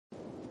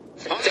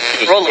Acting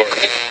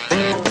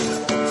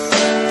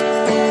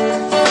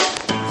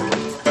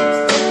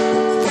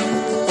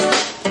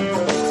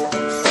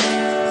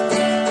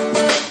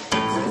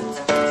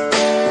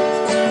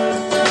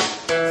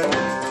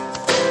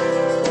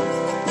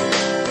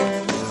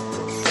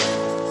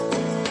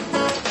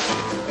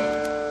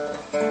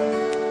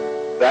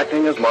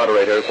as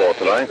moderator for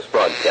tonight's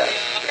broadcast.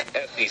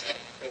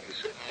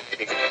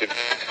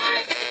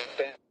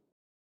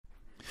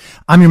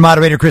 I'm your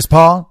moderator, Chris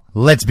Paul.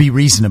 Let's be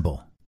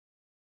reasonable.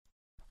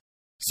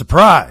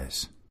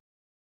 Surprise.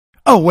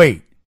 Oh,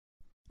 wait.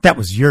 That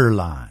was your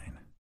line.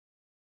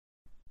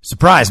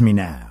 Surprise me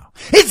now.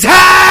 It's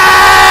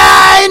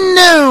high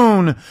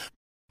noon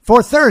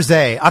for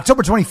Thursday,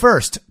 October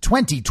 21st,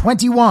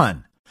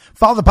 2021.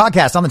 Follow the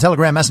podcast on the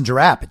Telegram Messenger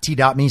app at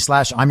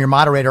t.me/I'm your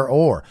moderator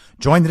or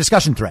join the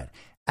discussion thread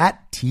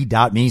at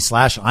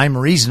t.me/I'm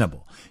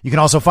reasonable. You can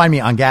also find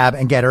me on Gab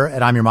and Getter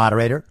at I'm your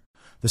moderator.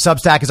 The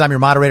Substack is I'm your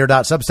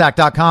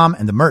moderator.substack.com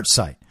and the merch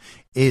site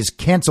is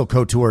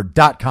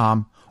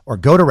cancelcouture.com or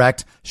go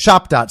direct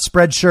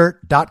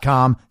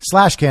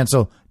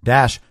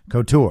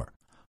shop.spreadshirt.com/cancel-couture.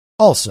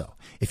 Also,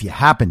 if you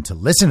happen to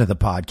listen to the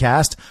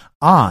podcast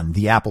on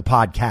the Apple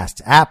Podcasts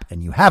app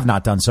and you have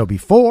not done so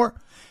before,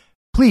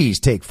 please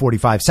take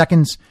 45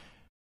 seconds,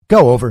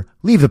 go over,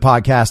 leave the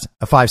podcast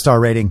a 5-star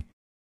rating,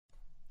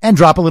 and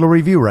drop a little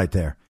review right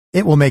there.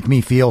 It will make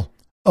me feel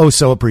oh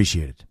so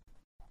appreciated.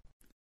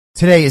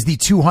 Today is the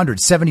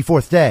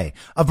 274th day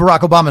of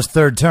Barack Obama's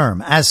third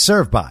term, as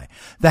served by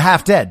the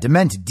half-dead,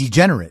 demented,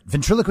 degenerate,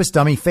 ventriloquist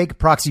dummy, fake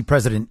proxy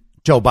president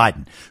Joe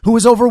Biden, who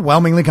was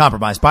overwhelmingly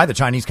compromised by the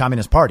Chinese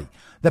Communist Party,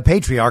 the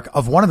patriarch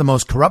of one of the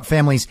most corrupt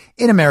families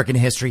in American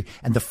history,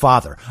 and the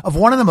father of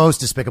one of the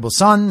most despicable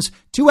sons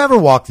to ever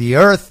walk the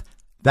earth.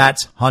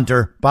 That's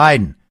Hunter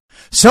Biden.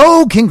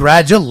 So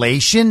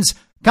congratulations,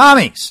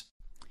 commies.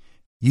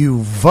 You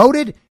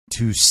voted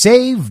to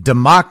save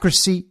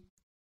democracy.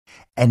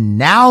 And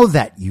now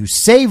that you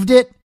saved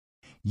it,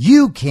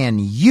 you can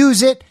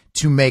use it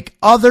to make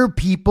other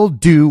people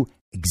do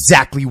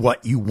exactly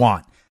what you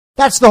want.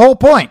 That's the whole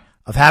point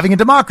of having a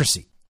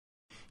democracy.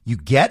 You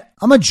get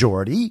a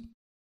majority,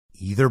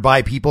 either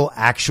by people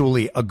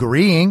actually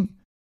agreeing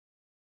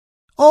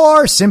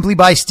or simply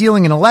by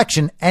stealing an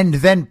election and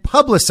then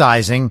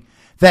publicizing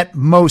that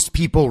most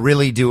people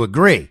really do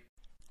agree.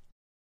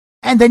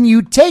 And then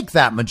you take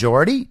that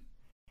majority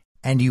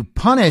and you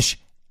punish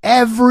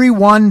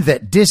everyone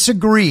that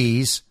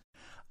disagrees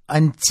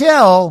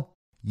until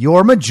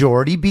your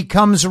majority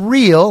becomes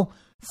real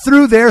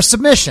through their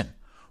submission.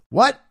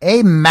 What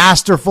a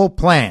masterful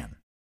plan.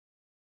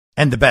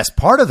 And the best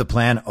part of the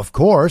plan, of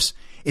course,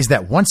 is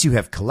that once you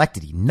have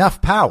collected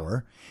enough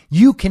power,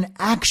 you can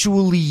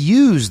actually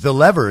use the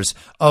levers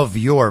of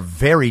your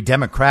very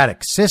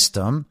democratic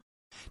system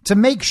to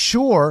make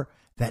sure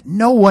that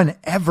no one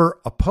ever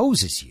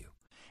opposes you.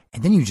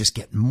 And then you just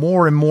get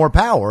more and more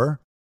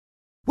power,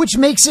 which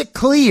makes it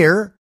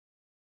clear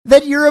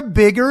that you're a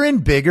bigger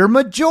and bigger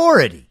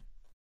majority,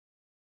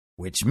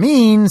 which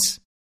means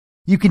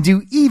you can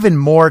do even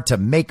more to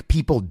make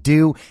people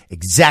do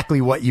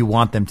exactly what you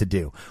want them to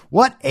do.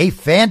 What a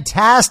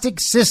fantastic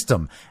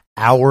system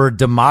our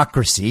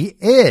democracy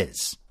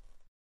is.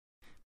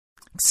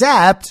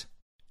 Except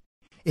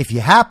if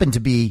you happen to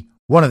be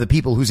one of the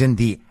people who's in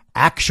the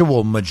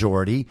actual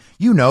majority,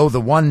 you know,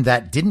 the one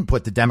that didn't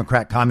put the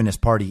Democrat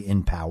Communist Party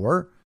in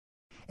power,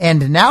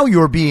 and now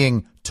you're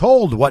being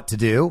told what to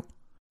do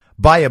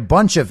by a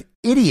bunch of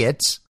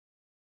idiots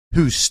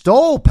who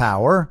stole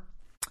power,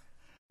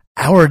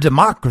 our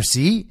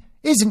democracy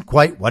isn't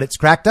quite what it's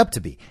cracked up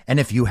to be. And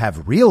if you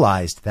have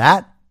realized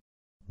that,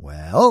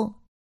 well,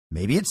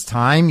 maybe it's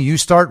time you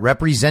start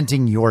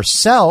representing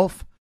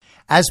yourself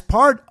as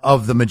part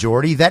of the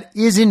majority that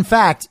is in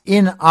fact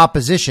in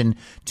opposition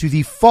to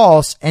the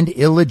false and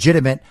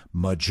illegitimate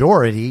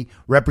majority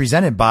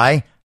represented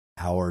by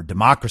our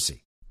democracy.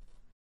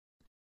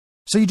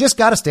 So you just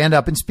got to stand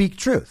up and speak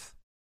truth.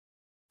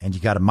 And you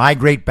got to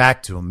migrate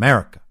back to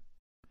America.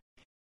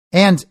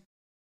 And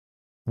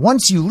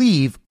once you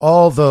leave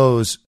all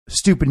those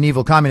stupid and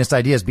evil communist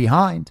ideas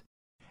behind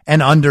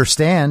and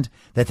understand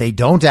that they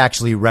don't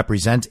actually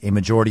represent a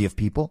majority of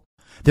people,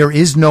 there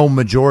is no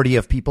majority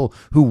of people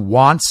who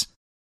wants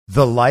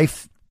the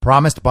life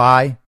promised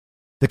by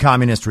the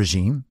communist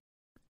regime,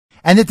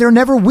 and that there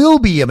never will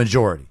be a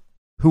majority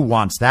who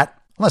wants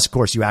that, unless, of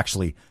course, you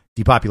actually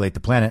depopulate the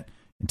planet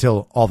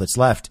until all that's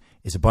left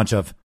is a bunch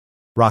of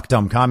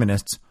rock-dumb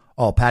communists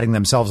all patting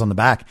themselves on the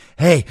back.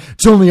 Hey,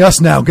 it's only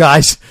us now,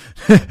 guys.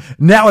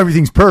 Now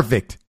everything's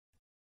perfect.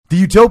 The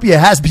utopia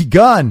has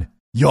begun,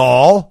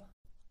 y'all.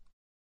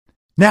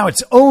 Now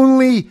it's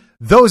only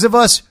those of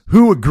us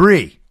who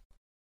agree.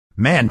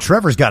 Man,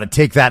 Trevor's got to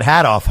take that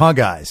hat off, huh,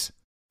 guys?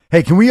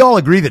 Hey, can we all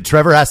agree that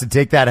Trevor has to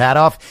take that hat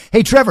off?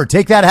 Hey, Trevor,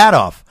 take that hat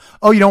off.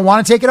 Oh, you don't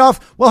want to take it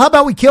off? Well, how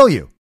about we kill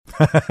you?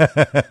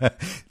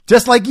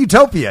 Just like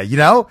utopia, you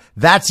know?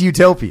 That's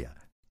utopia.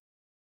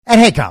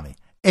 And hey, Kami,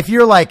 if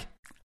you're like,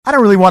 I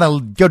don't really want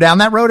to go down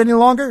that road any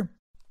longer,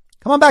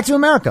 come on back to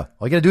America.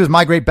 All you got to do is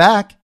migrate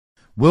back.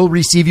 will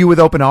receive you with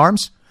open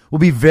arms. We'll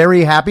be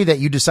very happy that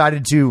you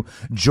decided to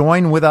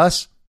join with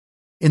us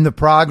in the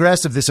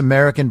progress of this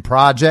American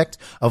project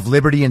of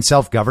liberty and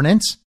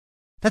self-governance.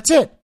 That's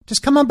it.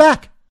 Just come on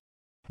back.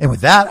 And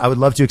with that, I would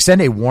love to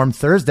extend a warm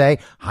Thursday,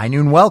 high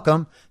noon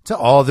welcome to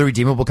all the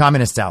redeemable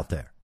communists out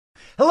there.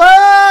 Hello,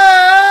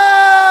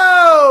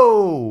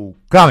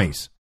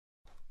 commies.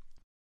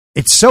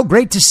 It's so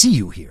great to see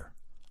you here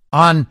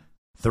on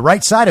the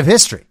right side of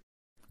history.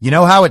 You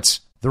know how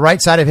it's the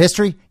right side of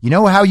history? You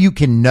know how you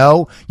can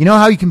know? You know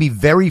how you can be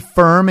very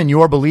firm in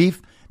your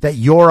belief that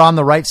you're on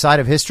the right side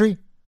of history?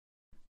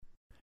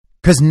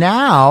 Because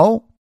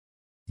now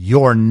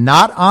you're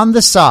not on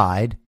the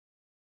side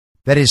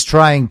that is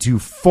trying to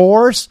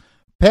force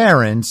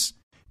parents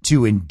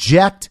to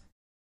inject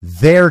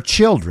their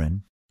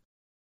children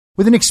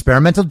with an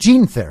experimental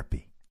gene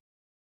therapy.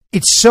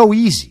 It's so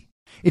easy.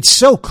 It's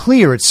so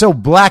clear. It's so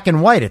black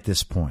and white at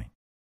this point.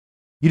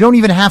 You don't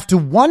even have to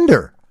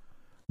wonder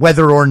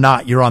whether or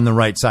not you're on the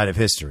right side of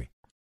history.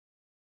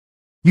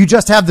 You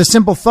just have the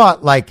simple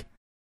thought like,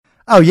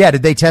 oh yeah,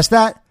 did they test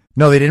that?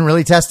 No, they didn't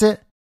really test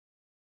it.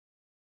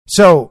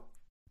 So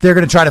they're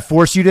going to try to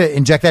force you to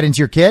inject that into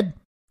your kid?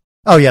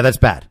 Oh yeah, that's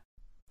bad.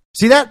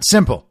 See that?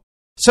 Simple.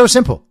 So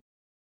simple.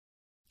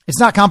 It's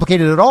not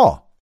complicated at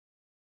all.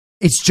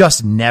 It's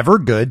just never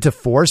good to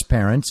force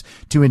parents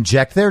to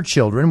inject their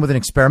children with an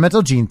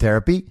experimental gene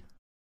therapy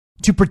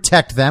to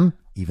protect them,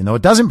 even though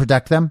it doesn't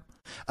protect them,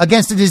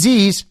 against a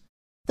disease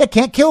that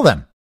can't kill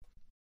them.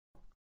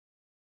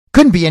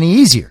 Couldn't be any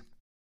easier.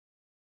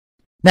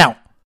 Now,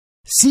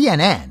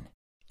 CNN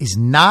is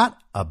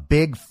not a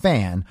big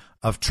fan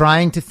of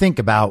trying to think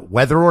about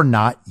whether or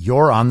not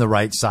you're on the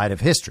right side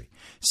of history.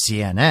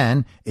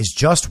 CNN is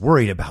just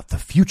worried about the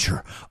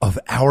future of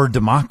our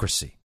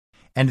democracy.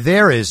 And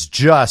there is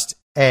just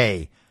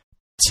a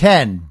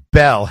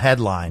 10-bell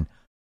headline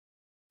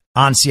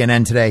on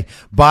CNN today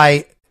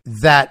by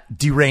that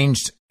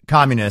deranged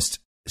communist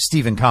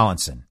Stephen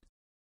Collinson.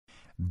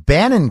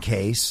 Bannon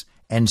case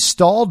and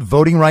stalled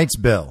voting rights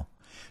bill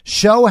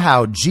show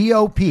how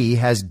GOP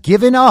has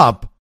given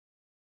up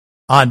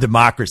on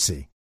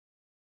democracy.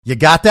 You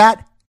got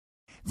that?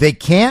 They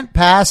can't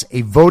pass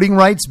a voting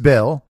rights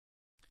bill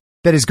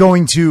that is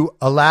going to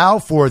allow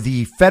for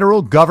the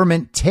federal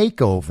government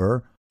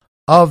takeover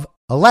of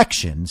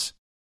elections,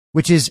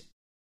 which is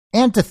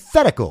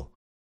antithetical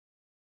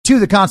to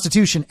the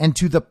Constitution and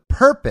to the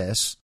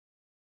purpose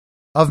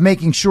of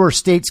making sure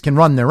states can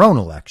run their own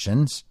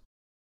elections.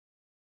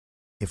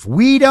 If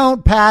we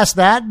don't pass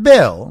that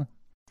bill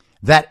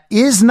that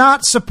is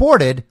not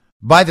supported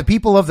by the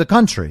people of the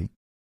country,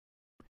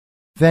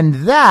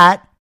 then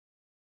that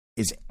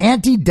is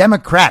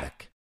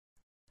anti-democratic.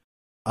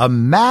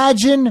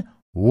 Imagine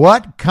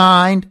what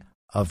kind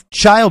of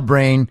child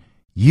brain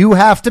you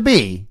have to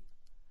be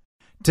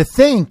to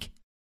think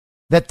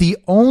that the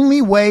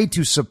only way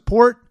to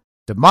support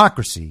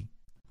democracy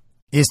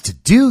is to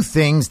do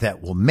things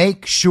that will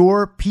make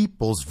sure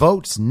people's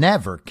votes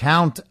never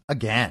count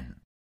again.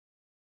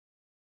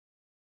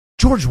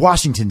 George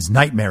Washington's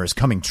nightmare is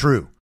coming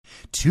true.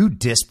 Two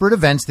disparate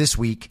events this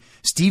week: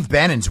 Steve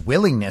Bannon's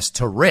willingness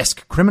to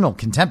risk criminal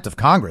contempt of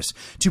Congress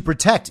to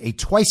protect a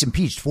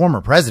twice-impeached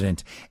former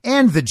president,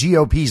 and the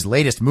GOP's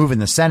latest move in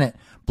the Senate,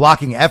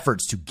 blocking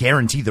efforts to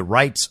guarantee the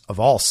rights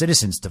of all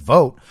citizens to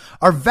vote,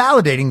 are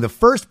validating the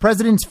first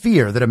president's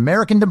fear that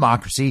American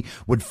democracy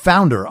would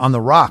founder on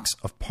the rocks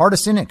of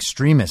partisan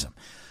extremism.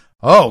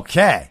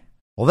 Okay,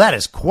 well, that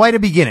is quite a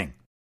beginning.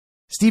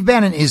 Steve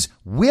Bannon is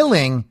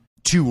willing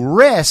to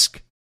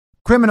risk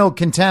criminal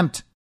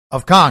contempt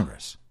of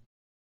Congress.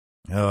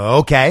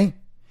 Okay,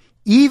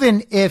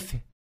 even if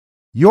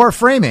your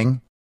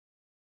framing,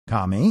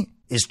 commie,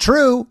 is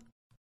true,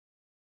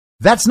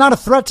 that's not a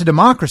threat to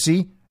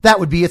democracy. That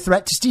would be a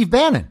threat to Steve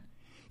Bannon.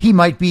 He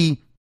might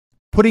be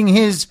putting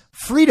his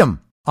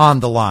freedom on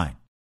the line.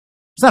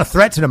 It's not a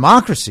threat to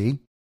democracy.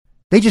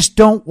 They just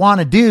don't want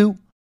to do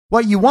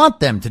what you want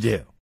them to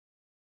do.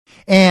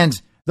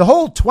 And the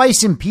whole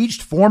twice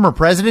impeached former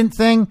president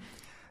thing,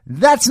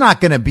 that's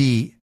not going to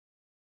be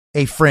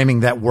a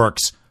framing that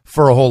works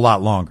for a whole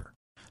lot longer.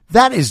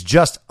 That is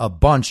just a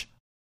bunch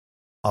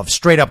of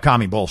straight up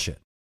commie bullshit.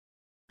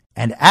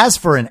 And as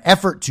for an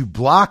effort to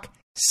block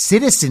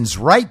citizens'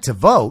 right to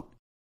vote,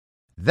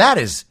 that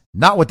is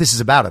not what this is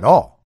about at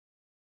all.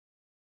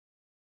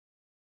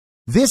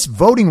 This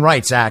Voting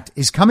Rights Act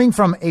is coming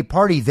from a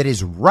party that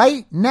is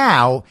right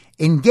now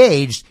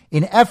engaged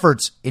in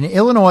efforts in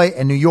Illinois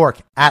and New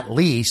York, at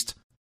least,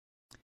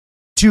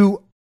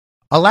 to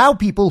allow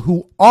people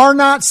who are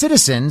not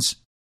citizens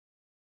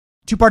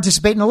to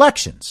participate in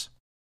elections.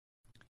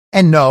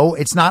 And no,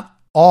 it's not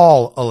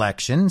all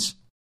elections,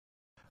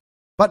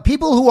 but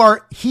people who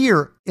are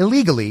here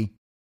illegally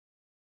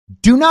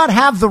do not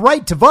have the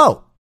right to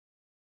vote.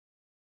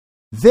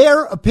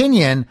 Their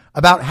opinion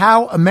about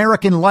how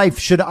American life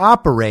should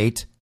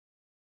operate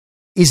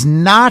is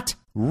not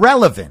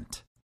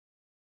relevant.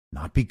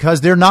 Not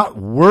because they're not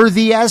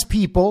worthy as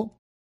people,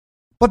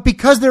 but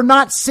because they're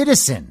not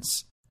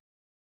citizens.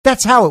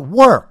 That's how it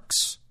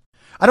works.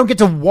 I don't get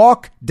to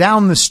walk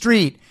down the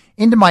street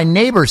into my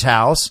neighbor's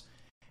house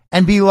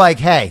and be like,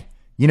 hey,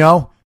 you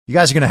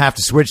guys are going to have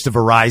to switch to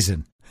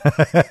Verizon.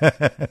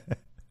 I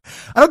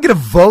don't get a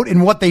vote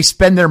in what they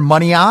spend their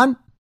money on.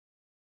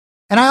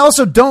 And I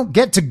also don't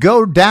get to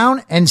go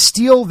down and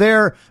steal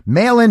their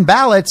mail-in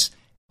ballots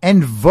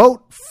and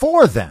vote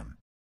for them.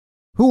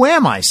 Who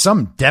am I,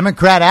 some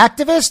Democrat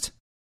activist?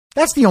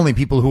 That's the only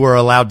people who are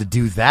allowed to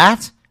do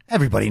that.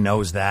 Everybody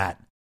knows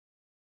that.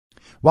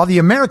 While the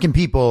American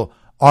people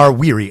are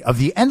weary of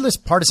the endless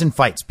partisan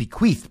fights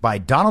bequeathed by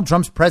Donald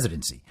Trump's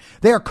presidency,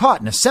 they are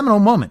caught in a seminal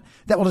moment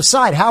that will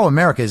decide how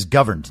America is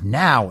governed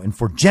now and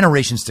for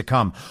generations to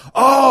come.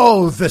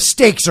 Oh, the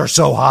stakes are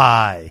so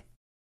high.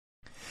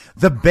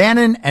 The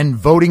Bannon and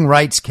voting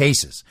rights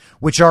cases,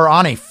 which are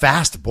on a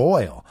fast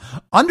boil,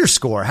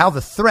 underscore how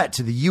the threat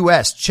to the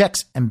U.S.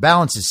 checks and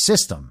balances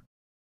system,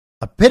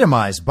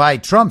 epitomized by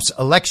Trump's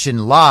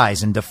election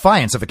lies and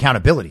defiance of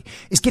accountability,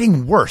 is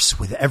getting worse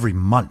with every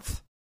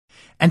month.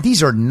 And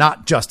these are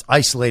not just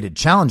isolated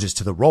challenges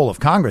to the role of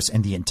Congress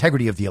and the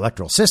integrity of the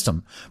electoral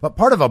system, but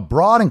part of a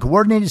broad and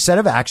coordinated set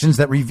of actions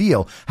that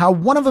reveal how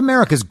one of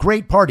America's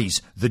great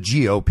parties, the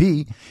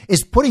GOP,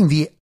 is putting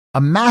the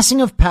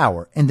amassing of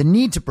power and the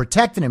need to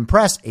protect and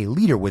impress a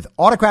leader with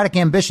autocratic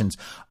ambitions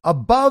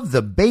above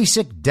the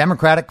basic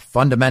democratic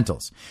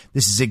fundamentals.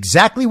 This is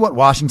exactly what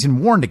Washington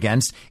warned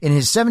against in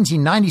his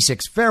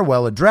 1796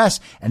 farewell address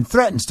and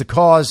threatens to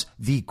cause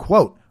the,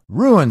 quote,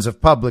 ruins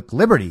of public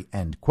liberty,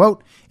 end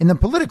quote, in the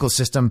political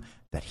system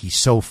that he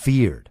so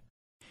feared.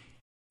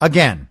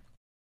 Again,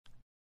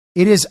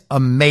 it is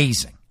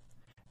amazing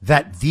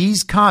that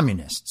these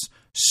communists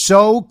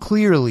so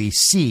clearly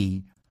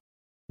see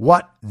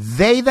what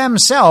they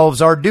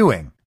themselves are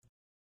doing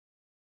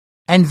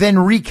and then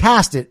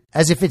recast it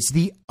as if it's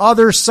the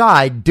other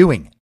side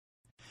doing it.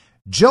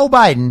 Joe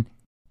Biden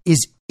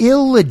is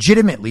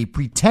illegitimately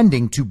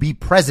pretending to be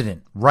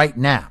president right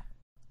now.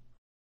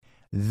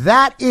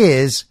 That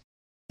is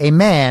a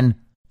man,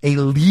 a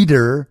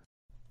leader,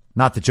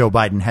 not that Joe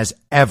Biden has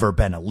ever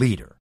been a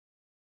leader,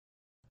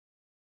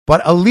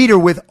 but a leader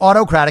with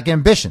autocratic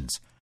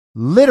ambitions,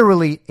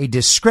 literally a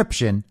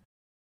description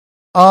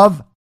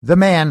of the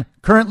man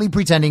currently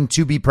pretending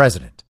to be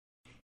president.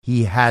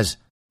 He has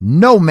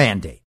no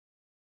mandate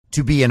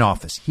to be in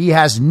office. He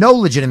has no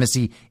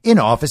legitimacy in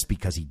office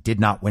because he did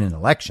not win an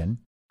election.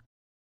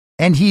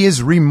 And he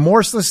is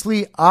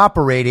remorselessly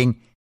operating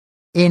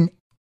in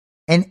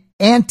an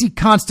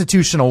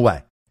anti-constitutional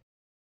way.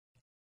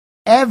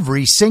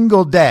 Every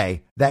single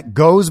day that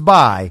goes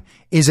by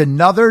is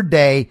another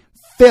day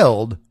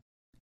filled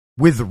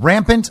with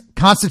rampant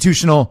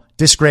constitutional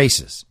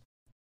disgraces,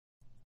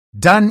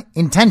 done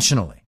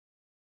intentionally.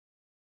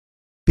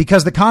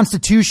 Because the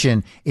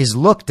Constitution is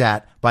looked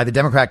at by the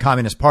Democrat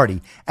Communist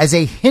Party as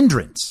a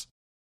hindrance.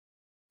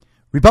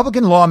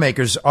 Republican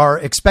lawmakers are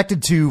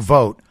expected to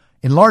vote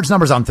in large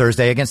numbers on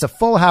Thursday against a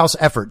full House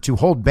effort to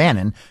hold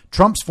Bannon,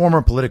 Trump's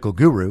former political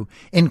guru,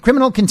 in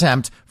criminal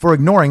contempt for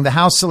ignoring the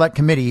House Select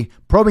Committee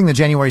probing the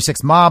January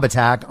 6th mob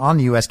attack on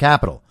the U.S.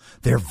 Capitol,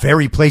 their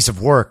very place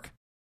of work.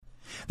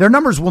 Their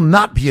numbers will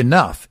not be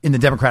enough in the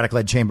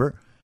Democratic-led chamber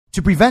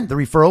to prevent the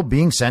referral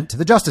being sent to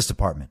the Justice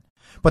Department.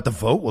 But the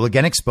vote will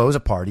again expose a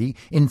party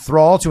in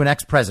thrall to an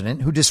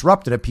ex-president who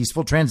disrupted a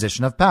peaceful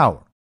transition of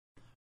power.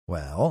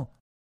 Well,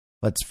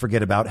 let's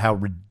forget about how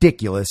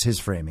ridiculous his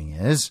framing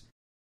is.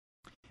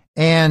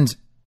 And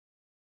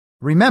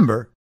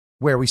remember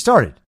where we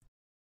started.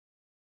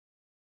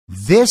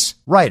 This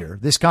writer,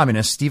 this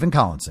communist, Stephen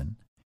Collinson,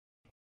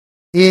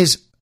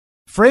 is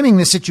framing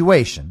the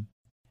situation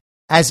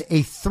as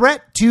a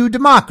threat to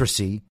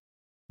democracy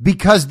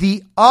because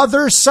the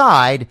other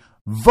side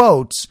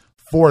votes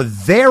for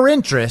their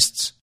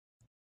interests,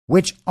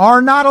 which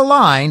are not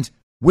aligned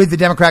with the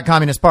Democrat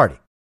Communist Party.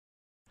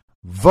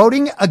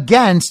 Voting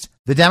against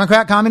the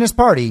Democrat Communist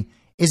Party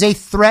is a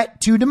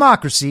threat to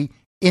democracy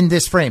in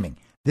this framing.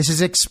 This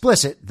is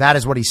explicit. That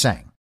is what he's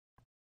saying.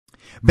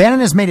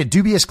 Bannon has made a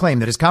dubious claim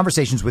that his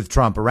conversations with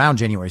Trump around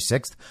January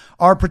 6th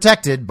are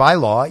protected by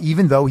law,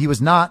 even though he was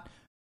not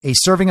a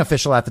serving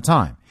official at the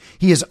time.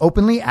 He is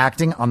openly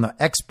acting on the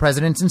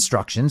ex-president's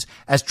instructions,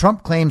 as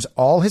Trump claims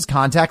all his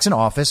contacts in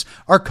office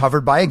are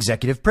covered by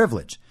executive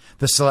privilege.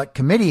 The Select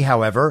Committee,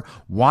 however,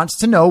 wants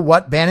to know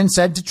what Bannon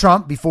said to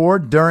Trump before,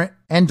 during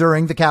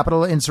the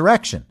Capitol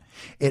insurrection.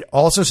 It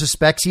also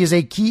suspects he is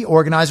a key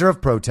organizer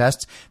of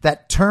protests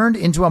that turned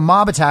into a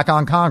mob attack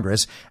on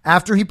Congress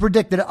after he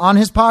predicted on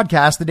his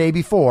podcast the day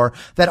before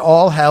that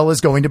all hell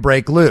is going to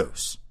break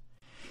loose.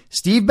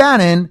 Steve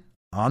Bannon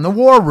on the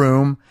War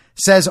Room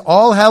says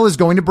all hell is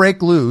going to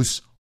break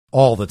loose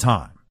all the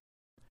time.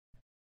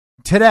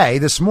 Today,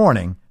 this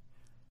morning,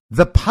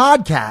 the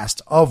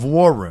podcast of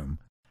War Room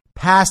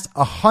passed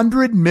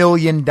 100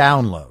 million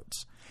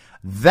downloads.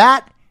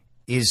 That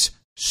is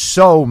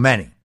so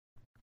many,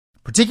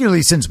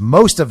 particularly since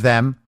most of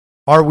them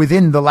are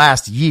within the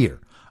last year.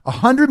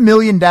 100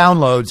 million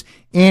downloads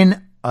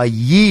in a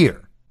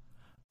year.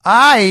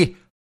 I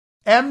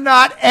am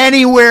not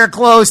anywhere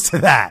close to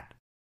that.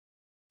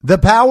 The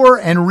power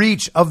and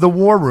reach of the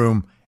War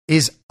Room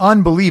is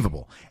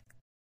unbelievable.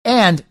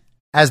 And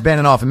as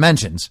Bannon often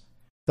mentions,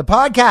 the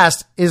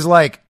podcast is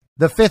like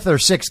the fifth or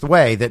sixth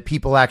way that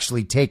people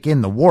actually take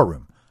in the War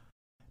Room.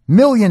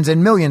 Millions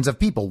and millions of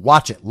people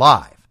watch it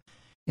live.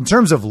 In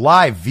terms of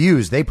live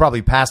views, they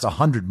probably passed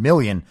 100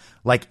 million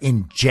like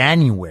in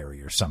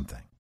January or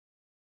something.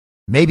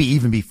 Maybe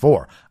even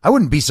before. I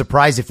wouldn't be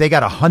surprised if they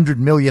got 100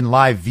 million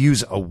live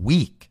views a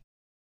week.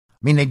 I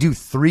mean, they do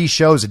 3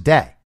 shows a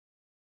day.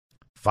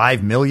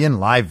 5 million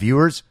live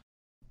viewers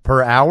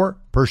per hour,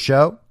 per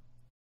show.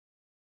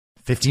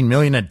 15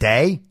 million a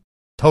day?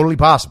 Totally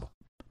possible.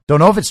 Don't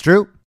know if it's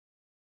true,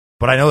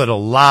 but I know that a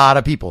lot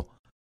of people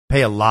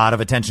pay a lot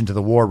of attention to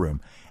the War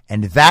Room,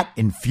 and that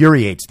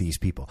infuriates these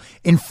people.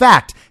 In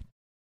fact,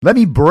 let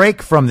me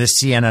break from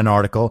this CNN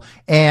article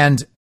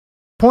and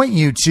point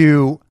you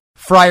to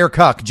Friar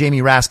Cuck,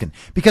 Jamie Raskin,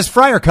 because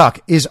Friar Cuck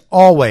is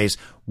always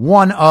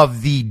one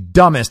of the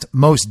dumbest,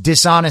 most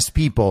dishonest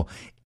people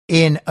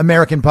in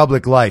American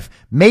public life,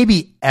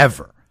 maybe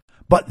ever.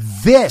 But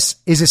this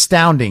is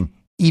astounding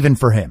even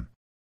for him.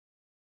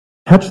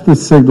 Catch the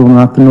signal,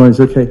 not the noise.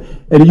 Okay.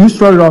 And you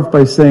started off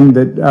by saying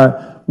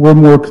that we're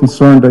more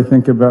concerned, I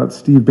think, about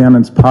Steve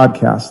Bannon's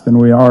podcast than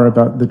we are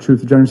about the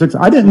truth of January 6th.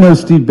 I didn't know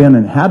Steve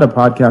Bannon had a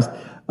podcast.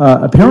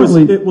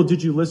 Apparently, well,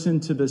 did you listen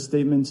to the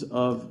statements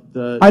of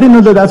the... I didn't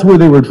know that that's where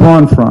they were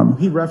drawn from.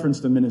 He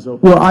referenced them in his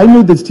opening. Well, I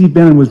knew that Steve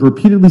Bannon was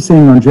repeatedly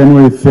saying on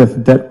January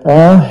 5th that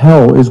all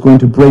hell is going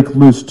to break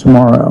loose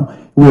tomorrow.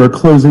 We are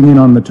closing in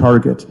on the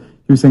target.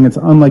 He was saying it's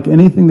unlike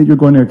anything that you're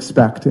going to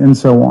expect, and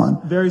so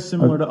on. Very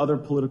similar to other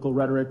political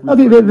rhetoric.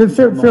 Okay,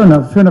 fair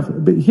enough.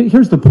 But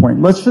here's the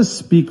point. Let's just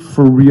speak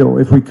for real,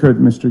 if we could,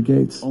 Mr.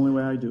 Gates. Only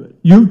way I do it.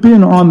 You've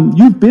been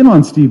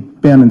on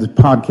Steve Bannon's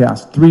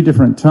podcast 3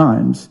 different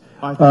times.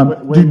 I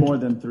think way more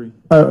than 3.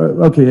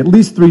 Okay, at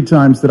least 3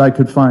 times that I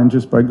could find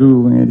just by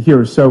Googling it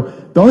here. So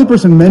the only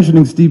person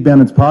mentioning Steve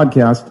Bannon's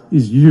podcast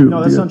is you.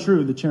 No, that's not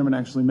true. The chairman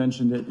actually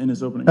mentioned it in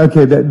his opening.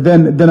 Okay,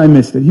 then I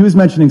missed it. He was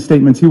mentioning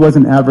statements. He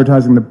wasn't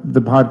advertising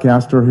the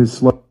podcast or his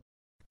slogan.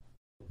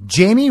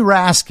 Jamie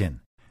Raskin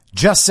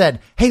just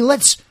said, hey,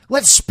 let's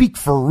speak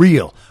for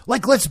real.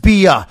 Like, let's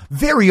be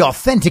very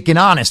authentic and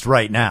honest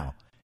right now.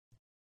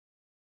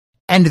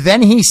 And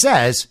then he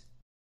says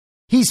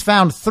he's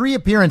found 3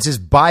 appearances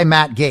by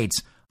Matt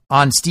Gaetz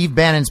on Steve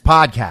Bannon's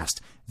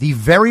podcast, the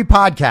very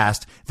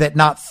podcast that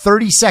not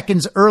 30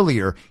 seconds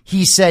earlier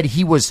he said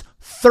he was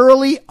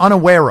thoroughly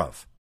unaware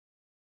of.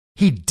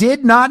 He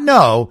did not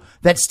know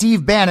that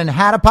Steve Bannon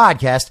had a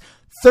podcast.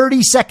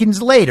 30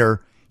 seconds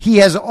later, he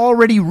has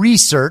already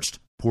researched,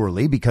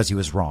 poorly because he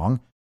was wrong,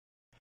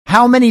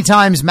 how many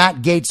times Matt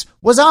Gaetz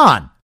was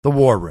on the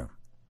War Room.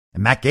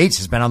 And Matt Gaetz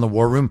has been on the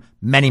War Room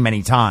many,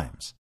 many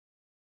times.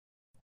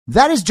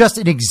 That is just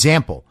an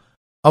example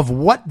of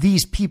what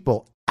these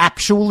people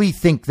actually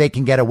think they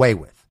can get away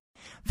with.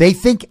 They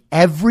think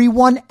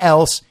everyone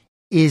else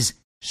is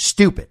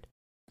stupid.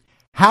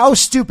 How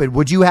stupid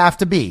would you have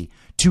to be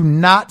to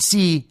not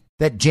see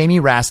that Jamie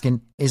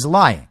Raskin is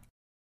lying?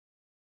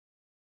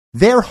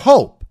 Their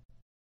hope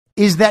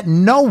is that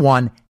no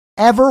one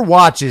ever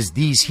watches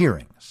these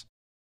hearings.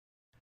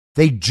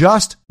 They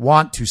just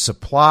want to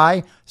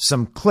supply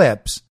some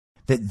clips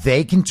that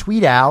they can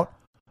tweet out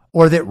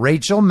or that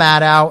Rachel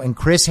Maddow and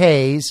Chris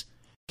Hayes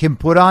can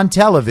put on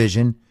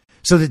television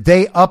so that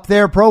they up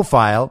their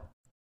profile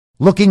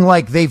looking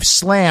like they've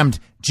slammed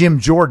Jim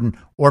Jordan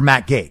or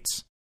Matt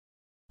Gaetz.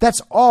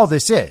 That's all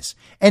this is.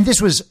 And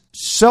this was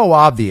so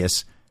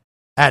obvious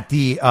at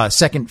the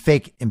second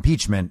fake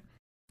impeachment,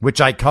 which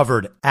I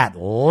covered at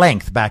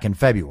length back in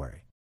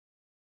February,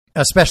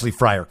 especially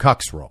Friar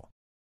Cuck's role.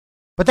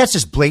 But that's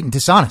just blatant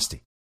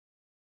dishonesty.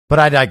 But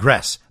I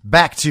digress.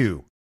 Back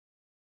to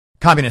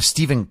Communist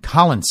Stephen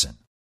Collinson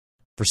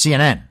for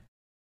CNN.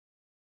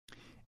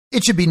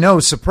 It should be no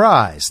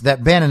surprise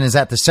that Bannon is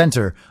at the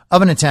center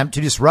of an attempt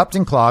to disrupt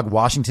and clog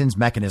Washington's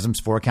mechanisms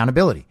for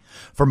accountability.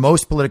 For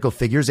most political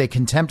figures, a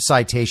contempt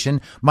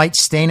citation might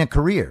stain a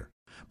career.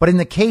 But in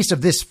the case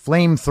of this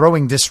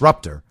flame-throwing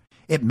disruptor,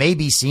 it may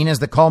be seen as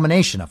the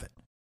culmination of it.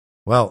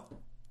 Well,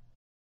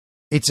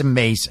 it's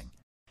amazing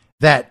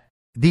that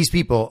these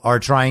people are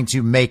trying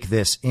to make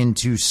this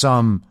into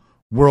some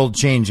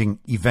world-changing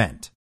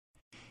event.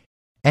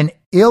 An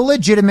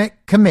illegitimate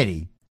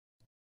committee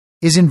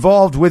is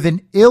involved with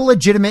an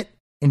illegitimate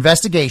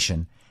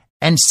investigation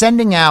and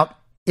sending out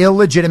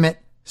illegitimate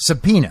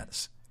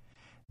subpoenas.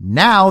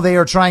 Now they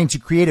are trying to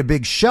create a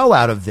big show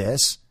out of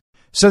this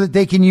so that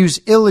they can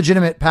use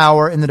illegitimate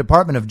power in the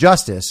Department of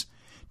Justice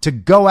to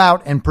go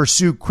out and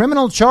pursue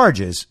criminal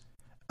charges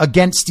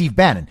against Steve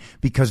Bannon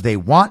because they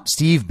want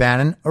Steve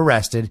Bannon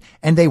arrested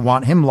and they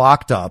want him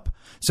locked up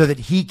so that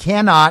he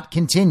cannot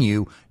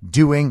continue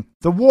doing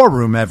the War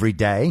Room every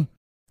day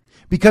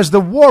because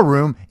the War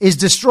Room is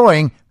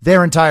destroying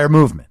their entire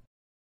movement.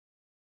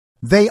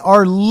 They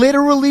are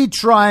literally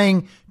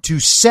trying to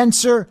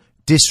censor,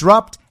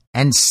 disrupt,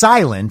 and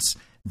silence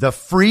the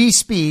free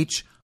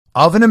speech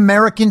of an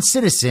American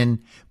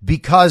citizen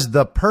because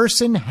the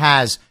person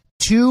has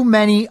too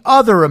many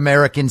other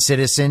American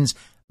citizens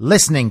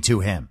listening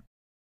to him.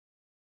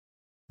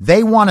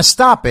 They want to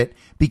stop it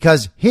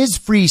because his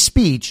free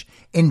speech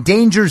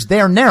endangers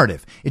their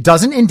narrative. It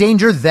doesn't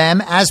endanger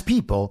them as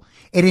people.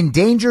 It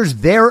endangers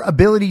their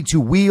ability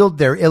to wield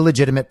their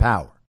illegitimate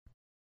power.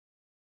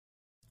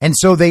 And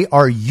so they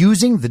are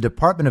using the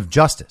Department of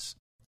Justice.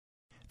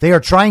 They are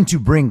trying to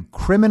bring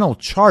criminal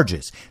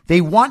charges.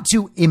 They want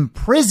to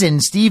imprison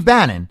Steve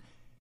Bannon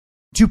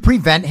to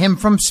prevent him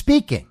from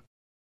speaking.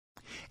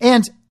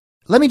 And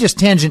let me just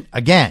tangent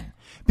again,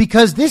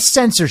 because this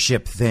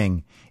censorship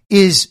thing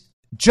is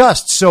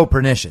just so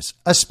pernicious,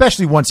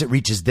 especially once it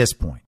reaches this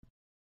point.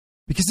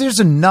 Because there's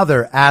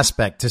another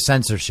aspect to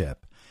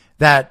censorship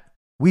that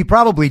we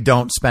probably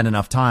don't spend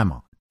enough time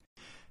on.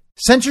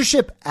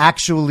 Censorship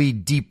actually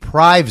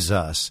deprives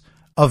us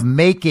of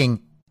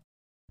making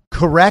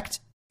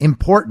correct,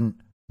 important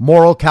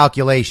moral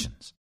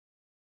calculations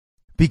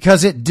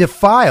because it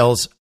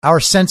defiles our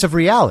sense of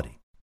reality.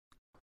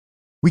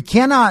 We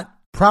cannot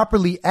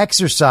properly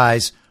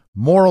exercise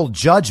moral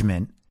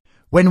judgment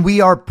when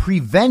we are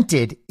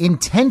prevented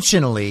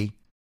intentionally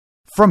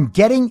from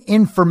getting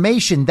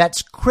information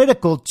that's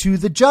critical to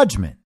the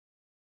judgment.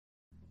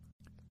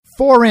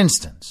 For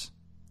instance,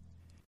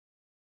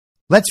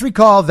 let's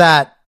recall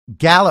that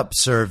Gallup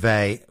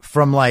survey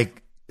from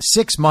like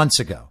 6 months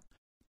ago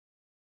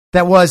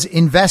that was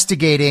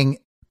investigating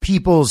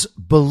people's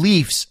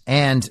beliefs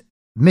and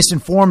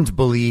misinformed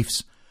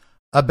beliefs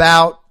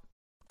about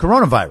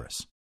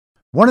coronavirus.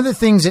 One of the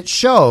things it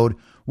showed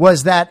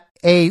was that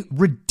a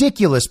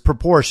ridiculous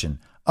proportion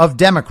of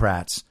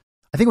Democrats,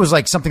 I think it was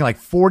like something like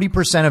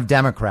 40% of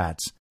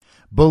Democrats,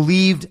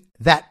 believed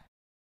that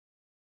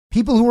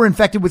people who were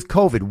infected with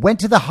COVID went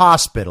to the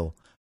hospital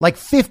like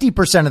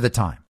 50% of the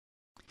time.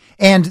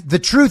 And the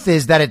truth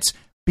is that it's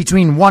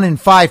between 1 and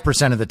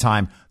 5% of the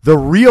time. The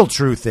real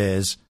truth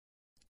is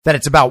that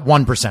it's about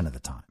 1% of the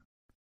time.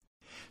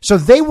 So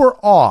they were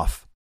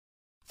off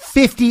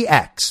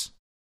 50x.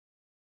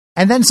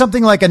 And then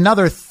something like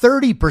another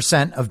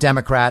 30% of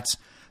Democrats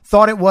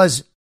thought it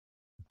was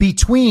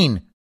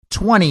between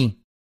 20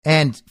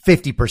 and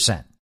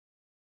 50%.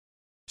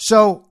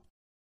 So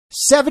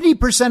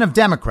 70% of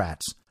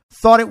Democrats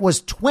thought it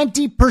was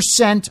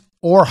 20%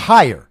 or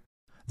higher,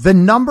 the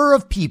number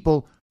of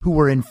people who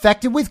were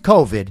infected with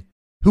COVID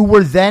who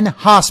were then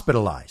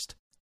hospitalized.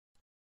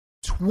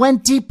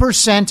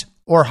 20%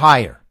 or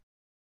higher.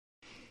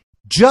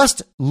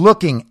 Just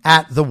looking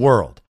at the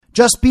world,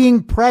 just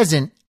being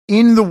present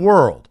in the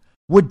world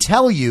would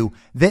tell you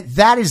that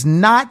that is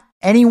not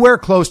anywhere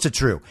close to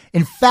true.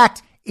 In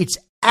fact, it's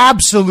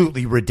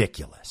absolutely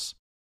ridiculous.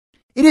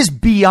 It is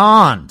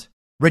beyond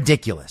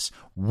ridiculous.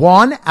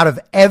 1 out of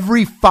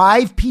every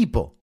 5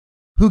 people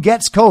who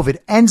gets COVID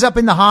ends up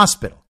in the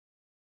hospital.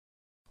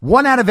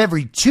 1 out of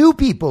every 2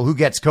 people who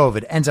gets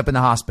COVID ends up in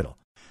the hospital.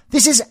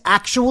 This is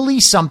actually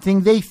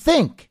something they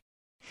think.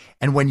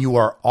 And when you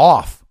are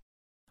off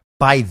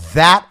by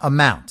that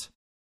amount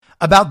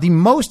about the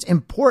most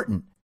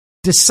important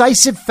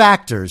decisive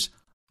factors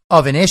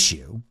of an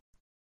issue,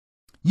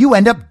 you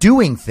end up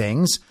doing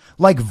things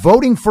like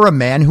voting for a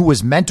man who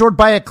was mentored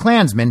by a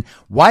Klansman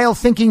while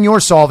thinking you're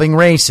solving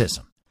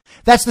racism.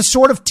 That's the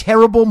sort of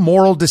terrible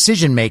moral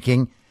decision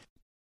making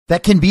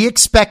that can be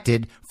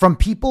expected from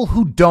people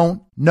who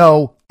don't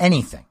know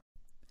anything.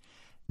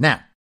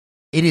 Now,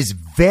 it is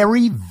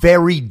very,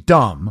 very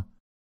dumb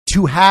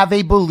to have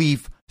a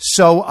belief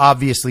so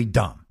obviously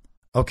dumb,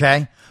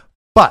 okay?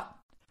 But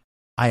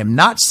I am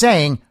not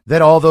saying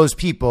that all those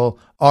people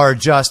are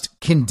just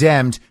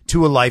condemned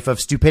to a life of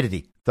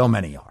stupidity, though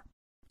many are.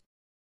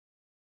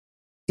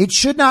 It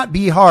should not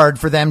be hard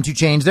for them to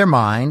change their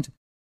mind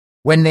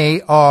when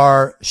they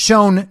are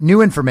shown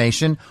new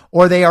information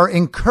or they are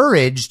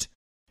encouraged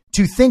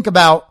to think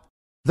about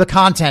the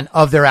content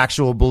of their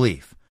actual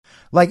belief.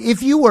 Like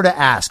if you were to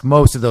ask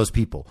most of those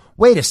people,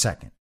 wait a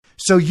second,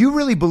 so you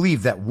really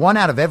believe that 1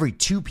 out of every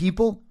 2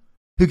 people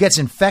who gets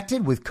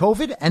infected with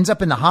COVID ends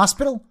up in the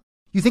hospital?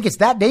 You think it's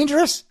that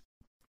dangerous?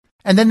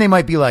 And then they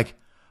might be like,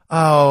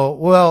 oh,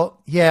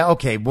 well, yeah,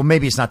 okay, well,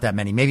 maybe it's not that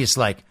many. Maybe it's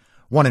like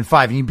 1 in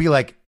 5. And you'd be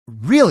like,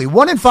 really,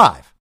 1 in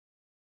 5?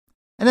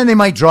 And then they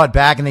might draw it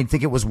back and they'd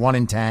think it was 1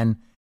 in 10.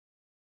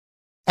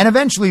 And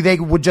eventually they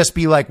would just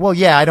be like, well,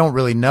 yeah, I don't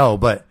really know,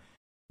 but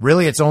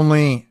really it's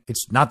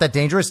not that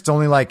dangerous. It's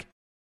only like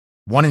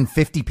 1 in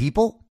 50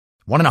 people,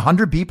 1 in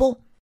 100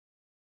 people.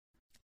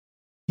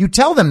 You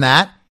tell them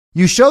that,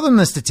 you show them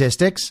the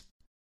statistics,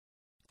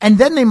 and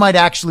then they might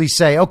actually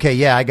say, okay,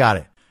 yeah, I got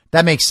it.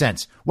 That makes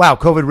sense. Wow,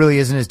 COVID really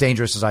isn't as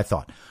dangerous as I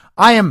thought.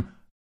 I am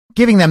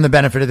giving them the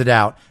benefit of the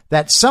doubt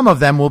that some of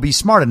them will be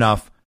smart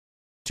enough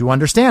to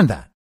understand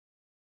that.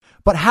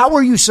 But how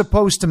are you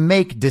supposed to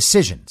make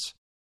decisions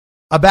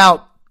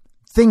about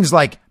things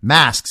like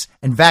masks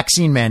and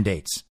vaccine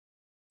mandates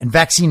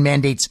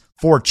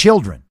for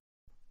children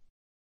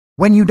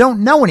when you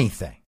don't know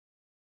anything?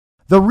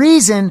 The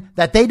reason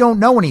that they don't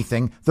know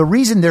anything, the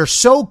reason they're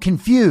so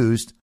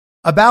confused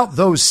about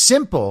those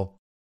simple,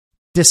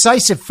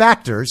 decisive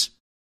factors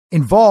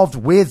involved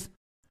with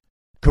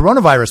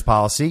coronavirus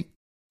policy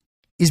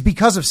is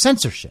because of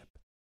censorship.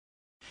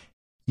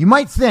 You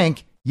might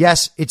think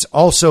Yes, it's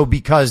also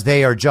because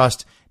they are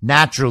just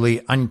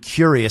naturally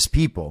uncurious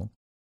people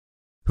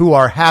who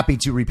are happy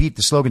to repeat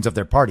the slogans of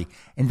their party.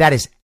 And that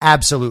is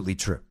absolutely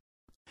true.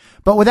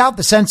 But without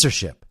the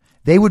censorship,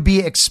 they would be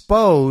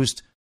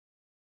exposed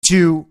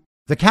to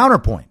the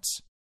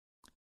counterpoints.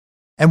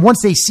 And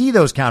once they see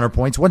those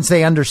counterpoints, once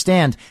they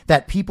understand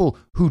that people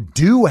who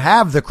do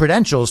have the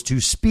credentials to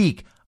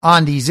speak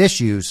on these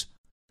issues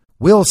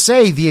will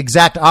say the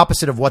exact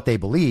opposite of what they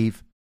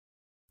believe,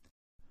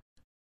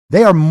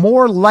 they are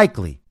more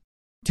likely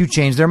to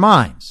change their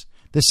minds.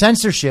 The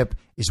censorship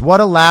is what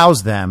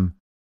allows them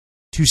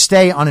to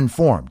stay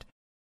uninformed.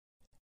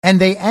 And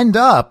they end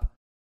up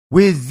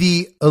with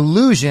the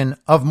illusion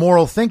of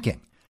moral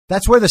thinking.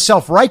 That's where the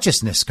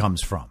self-righteousness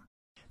comes from.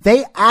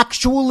 They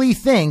actually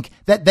think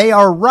that they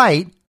are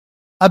right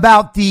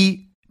about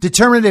the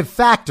determinative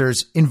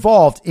factors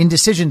involved in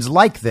decisions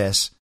like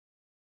this,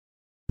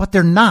 but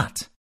they're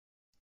not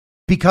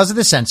because of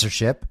the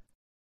censorship.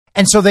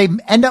 And so they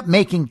end up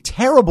making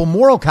terrible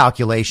moral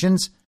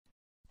calculations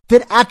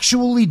that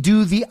actually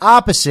do the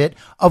opposite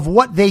of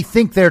what they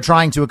think they're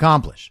trying to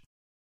accomplish.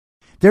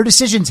 Their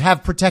decisions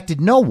have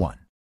protected no one.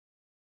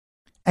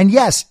 And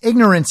yes,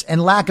 ignorance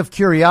and lack of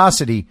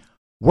curiosity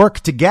work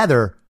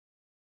together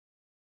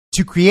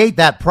to create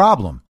that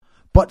problem.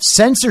 But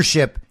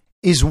censorship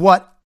is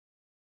what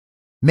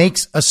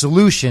makes a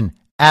solution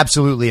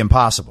absolutely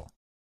impossible.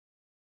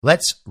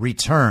 Let's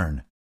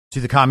return to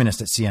the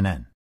communist at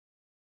CNN.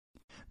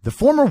 The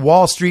former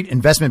Wall Street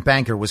investment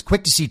banker was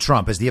quick to see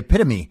Trump as the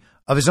epitome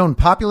of his own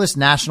populist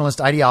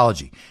nationalist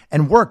ideology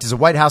and worked as a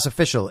White House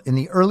official in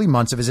the early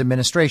months of his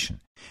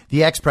administration.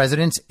 The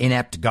ex-president's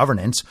inept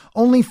governance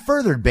only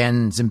furthered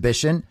Bannon's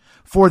ambition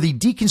for the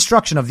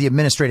deconstruction of the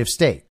administrative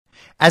state.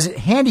 As it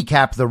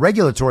handicapped the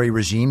regulatory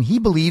regime he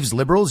believes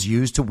liberals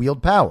use to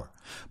wield power.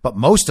 But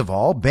most of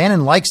all,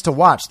 Bannon likes to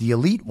watch the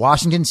elite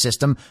Washington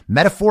system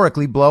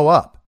metaphorically blow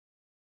up.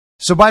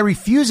 So by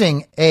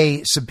refusing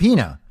a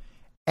subpoena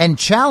and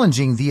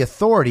challenging the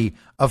authority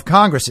of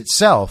Congress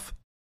itself,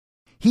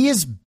 he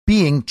is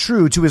being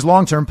true to his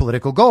long-term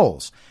political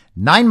goals.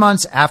 9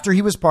 months after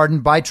he was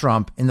pardoned by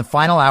Trump in the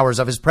final hours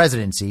of his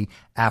presidency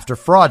after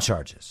fraud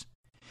charges.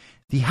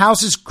 The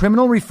House's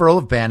criminal referral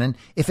of Bannon,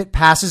 if it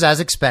passes as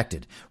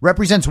expected,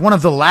 represents one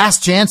of the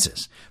last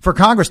chances for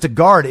Congress to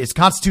guard its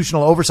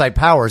constitutional oversight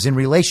powers in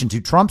relation to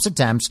Trump's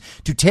attempts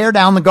to tear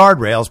down the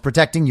guardrails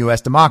protecting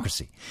U.S.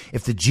 democracy.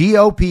 If the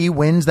GOP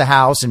wins the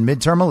House in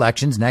midterm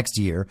elections next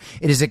year,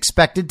 it is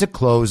expected to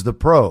close the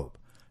probe.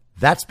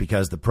 That's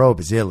because the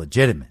probe is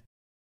illegitimate.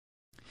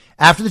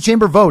 After the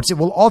chamber votes, it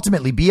will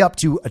ultimately be up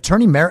to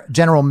Attorney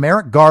General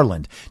Merrick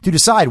Garland to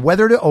decide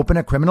whether to open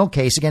a criminal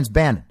case against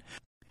Bannon.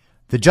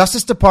 The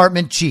Justice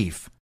Department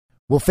chief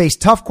will face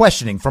tough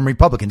questioning from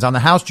Republicans on the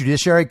House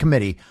Judiciary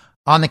Committee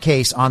on the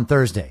case on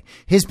Thursday.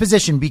 His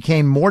position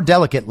became more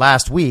delicate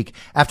last week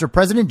after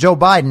President Joe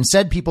Biden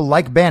said people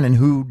like Bannon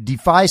who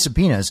defy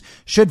subpoenas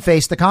should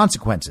face the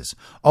consequences,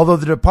 although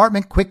the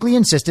department quickly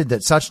insisted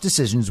that such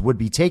decisions would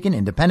be taken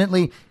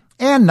independently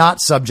and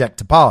not subject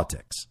to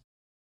politics.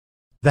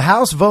 The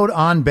House vote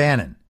on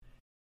Bannon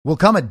will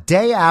come a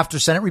day after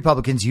Senate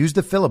Republicans used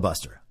the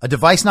filibuster, a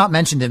device not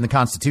mentioned in the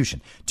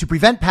Constitution, to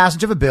prevent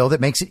passage of a bill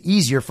that makes it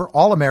easier for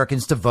all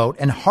Americans to vote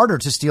and harder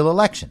to steal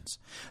elections.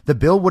 The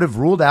bill would have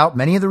ruled out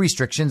many of the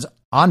restrictions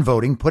on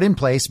voting put in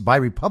place by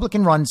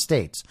Republican-run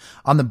states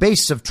on the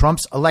basis of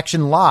Trump's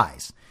election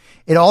lies.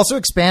 It also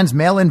expands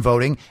mail-in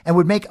voting and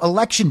would make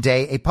Election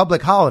Day a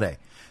public holiday,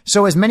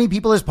 so as many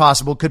people as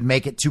possible could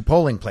make it to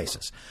polling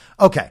places.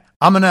 Okay,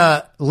 I'm going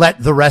to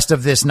let the rest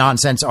of this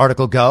nonsense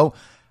article go.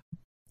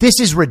 This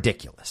is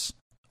ridiculous.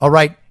 All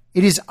right.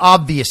 It is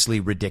obviously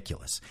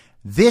ridiculous.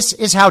 This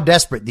is how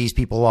desperate these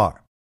people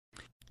are.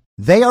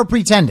 They are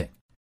pretending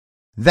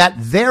that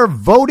their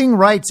Voting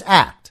Rights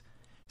Act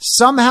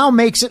somehow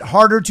makes it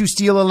harder to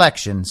steal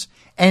elections.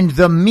 And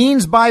the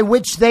means by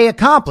which they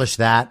accomplish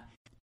that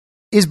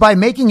is by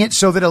making it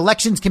so that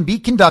elections can be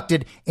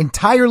conducted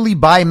entirely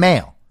by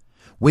mail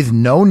with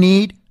no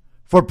need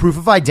for proof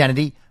of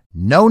identity,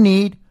 no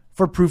need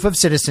for proof of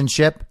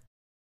citizenship.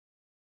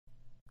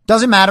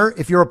 Doesn't matter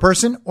if you're a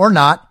person or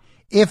not.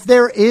 If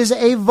there is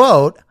a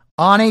vote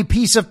on a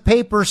piece of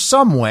paper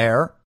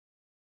somewhere,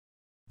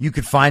 you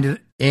could find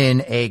it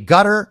in a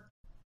gutter.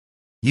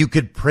 You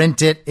could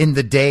print it in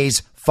the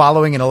days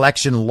following an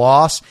election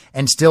loss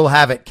and still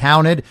have it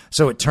counted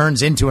so it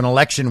turns into an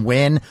election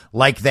win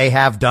like they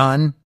have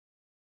done.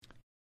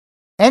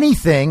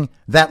 Anything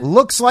that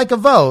looks like a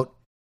vote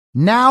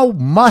now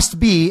must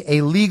be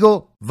a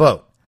legal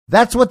vote.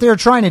 That's what they're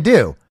trying to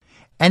do.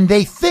 And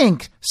they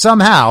think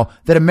somehow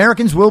that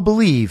Americans will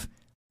believe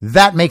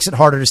that makes it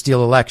harder to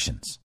steal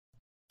elections.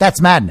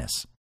 That's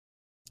madness.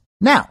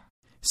 Now,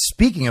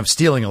 speaking of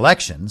stealing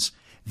elections,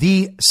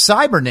 the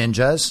cyber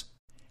ninjas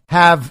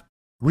have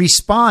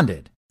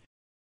responded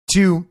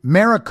to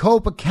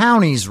Maricopa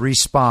County's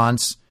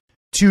response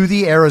to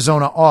the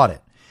Arizona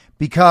audit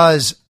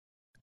because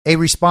a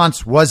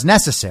response was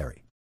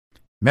necessary.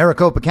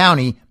 Maricopa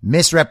County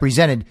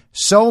misrepresented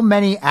so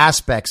many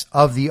aspects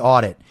of the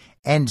audit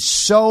and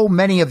so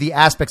many of the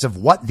aspects of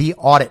what the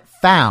audit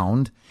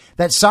found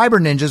that Cyber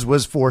Ninjas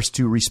was forced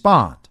to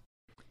respond.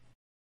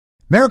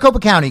 Maricopa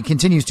County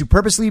continues to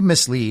purposely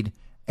mislead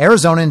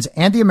Arizonans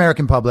and the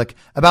American public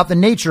about the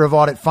nature of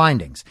audit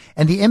findings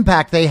and the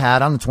impact they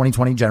had on the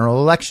 2020 general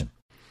election.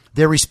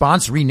 Their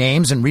response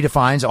renames and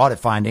redefines audit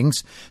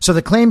findings so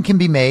the claim can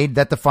be made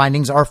that the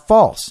findings are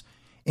false,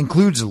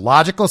 includes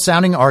logical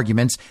sounding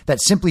arguments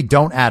that simply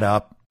don't add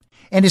up,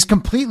 and is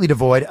completely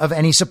devoid of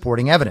any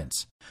supporting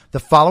evidence. The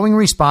following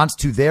response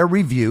to their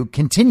review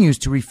continues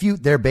to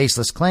refute their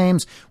baseless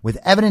claims with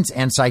evidence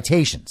and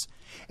citations.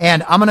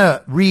 And I'm going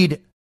to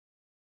read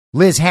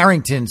Liz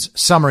Harrington's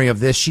summary of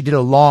this. She did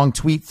a long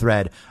tweet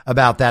thread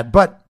about that,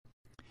 but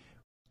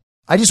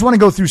I just want to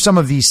go through some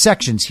of these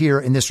sections here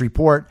in this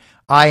report.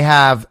 I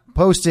have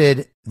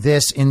posted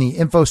this in the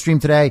info stream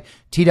today,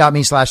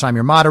 t.me/I'm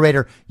your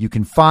moderator. You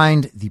can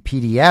find the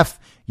PDF.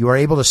 You are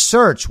able to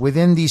search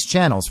within these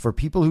channels. For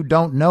people who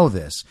don't know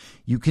this,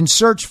 you can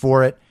search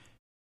for it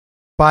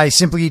by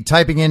simply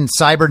typing in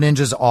Cyber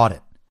Ninjas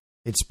audit.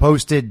 It's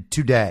posted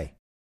today,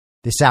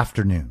 this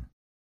afternoon.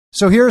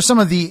 So here are some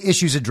of the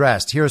issues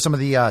addressed. Here are some of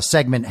the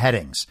segment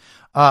headings.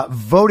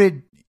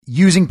 Voted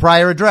using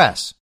prior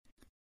address.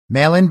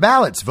 Mail-in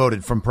ballots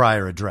voted from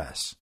prior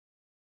address.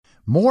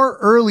 More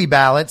early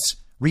ballots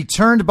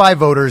returned by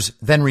voters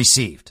than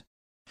received.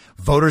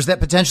 Voters that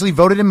potentially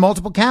voted in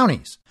multiple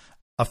counties.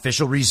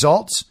 Official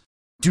results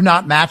do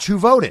not match who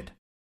voted.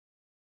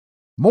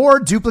 More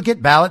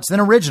duplicate ballots than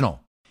original.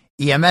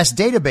 EMS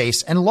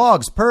database and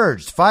logs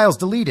purged, files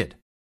deleted.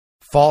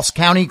 False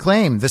county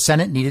claim the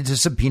Senate needed to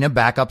subpoena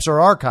backups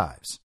or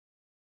archives.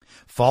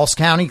 False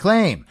county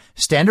claim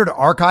standard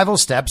archival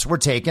steps were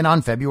taken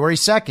on February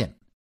 2nd.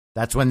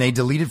 That's when they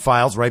deleted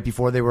files right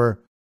before they were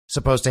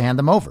supposed to hand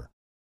them over.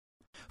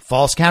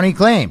 False county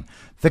claim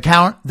the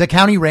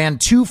county ran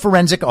 2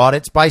 forensic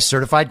audits by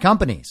certified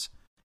companies.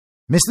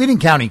 Misleading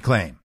county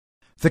claim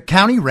the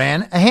county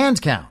ran a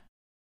hand count.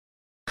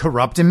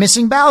 Corrupt and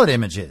missing ballot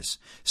images.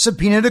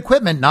 Subpoenaed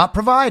equipment not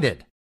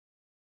provided.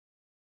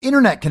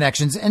 Internet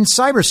connections and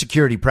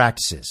cybersecurity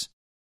practices.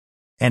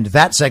 And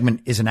that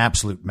segment is an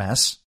absolute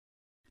mess.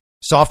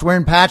 Software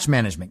and patch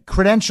management,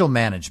 credential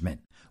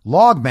management,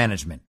 log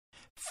management,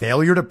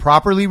 failure to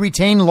properly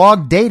retain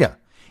log data,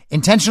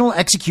 intentional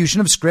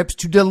execution of scripts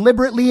to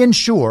deliberately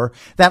ensure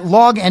that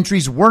log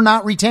entries were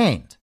not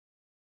retained.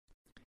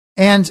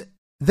 And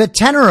the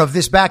tenor of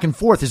this back and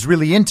forth is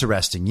really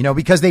interesting,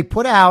 because they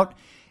put out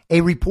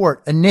a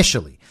report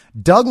initially.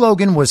 Doug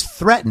Logan was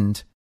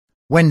threatened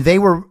when they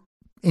were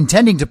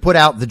intending to put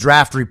out the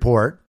draft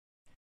report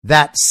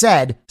that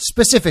said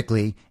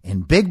specifically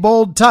in big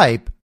bold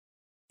type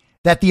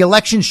that the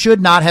election should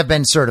not have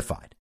been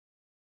certified.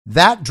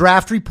 That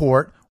draft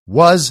report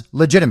was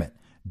legitimate.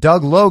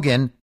 Doug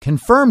Logan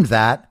confirmed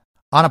that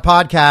on a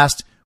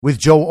podcast with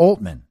Joe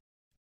Oltmann.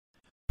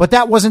 But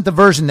that wasn't the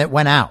version that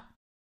went out.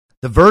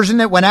 The version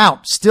that went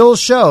out still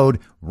showed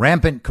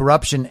rampant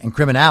corruption and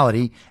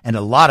criminality and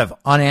a lot of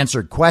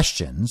unanswered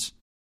questions.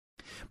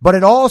 But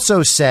it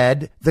also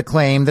said the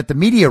claim that the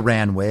media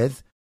ran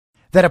with,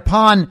 that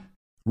upon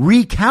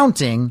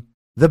recounting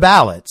the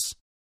ballots,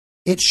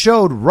 it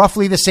showed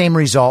roughly the same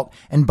result,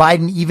 and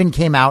Biden even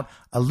came out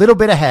a little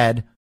bit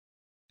ahead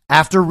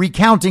after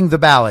recounting the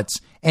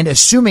ballots and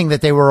assuming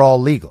that they were all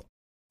legal.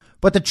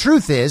 But the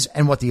truth is,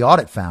 and what the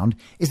audit found,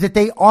 is that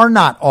they are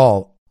not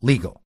all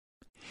legal,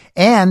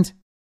 and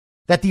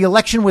that the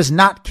election was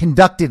not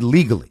conducted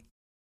legally.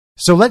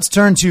 So let's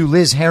turn to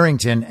Liz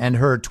Harrington and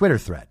her Twitter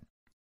thread.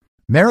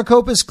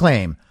 Maricopa's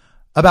claim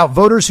about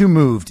voters who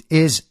moved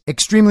is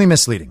extremely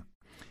misleading,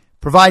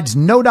 provides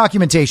no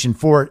documentation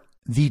for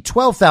the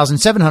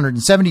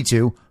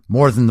 12,772,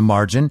 more than the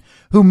margin,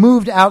 who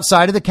moved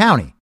outside of the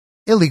county,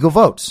 illegal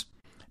votes.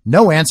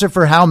 No answer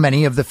for how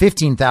many of the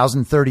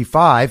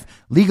 15,035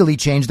 legally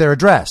changed their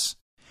address.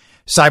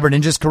 Cyber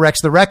Ninjas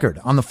corrects the record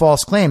on the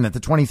false claim that the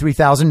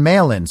 23,000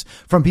 mail-ins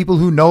from people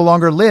who no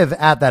longer live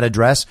at that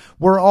address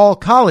were all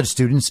college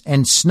students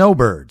and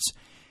snowbirds.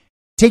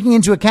 Taking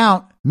into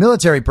account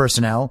military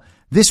personnel,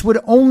 this would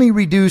only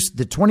reduce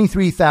the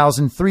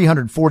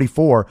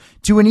 23,344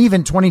 to an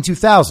even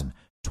 22,000,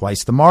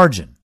 twice the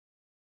margin.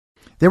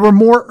 There were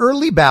more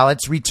early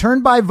ballots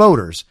returned by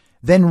voters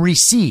than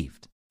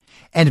received,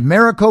 and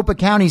Maricopa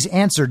County's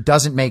answer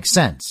doesn't make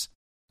sense.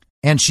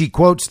 And she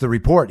quotes the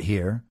report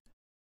here.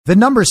 The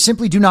numbers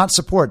simply do not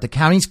support the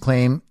county's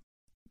claim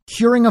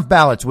curing of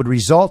ballots would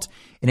result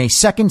in a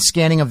second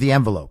scanning of the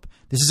envelope.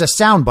 This is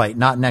a soundbite,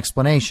 not an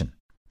explanation.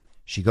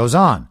 She goes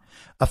on.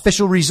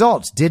 Official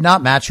results did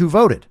not match who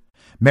voted.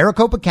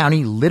 Maricopa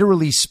County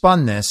literally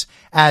spun this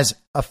as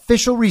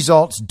official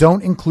results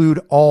don't include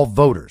all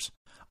voters.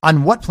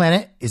 On what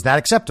planet is that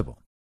acceptable?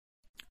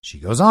 She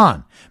goes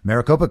on.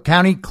 Maricopa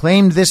County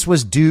claimed this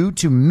was due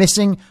to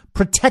missing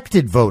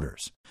protected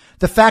voters.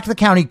 The fact the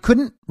county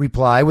couldn't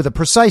reply with a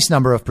precise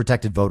number of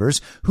protected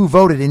voters who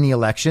voted in the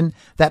election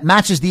that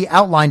matches the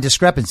outline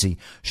discrepancy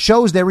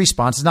shows their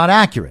response is not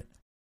accurate.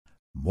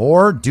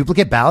 More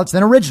duplicate ballots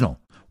than original.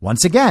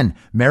 Once again,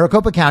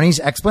 Maricopa County's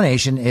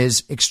explanation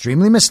is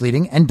extremely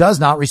misleading and does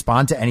not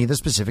respond to any of the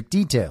specific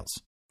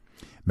details.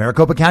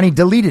 Maricopa County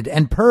deleted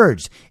and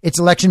purged its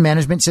election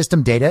management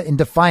system data in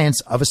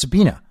defiance of a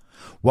subpoena.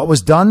 What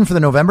was done for the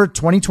November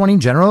 2020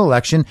 general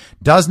election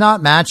does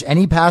not match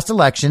any past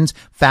elections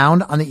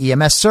found on the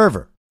EMS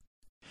server.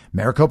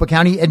 Maricopa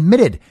County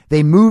admitted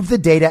they moved the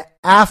data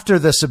after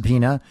the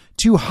subpoena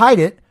to hide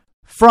it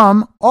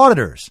from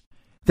auditors.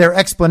 Their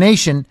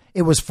explanation,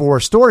 it was for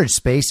storage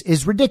space,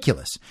 is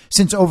ridiculous,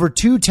 since over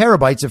 2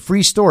 terabytes of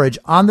free storage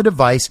on the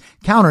device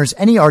counters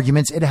any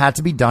arguments it had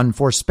to be done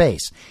for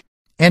space.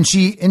 And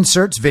she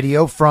inserts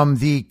video from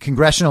the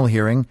congressional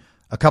hearing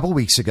a couple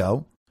weeks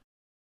ago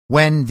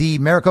when the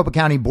Maricopa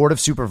County Board of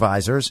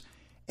Supervisors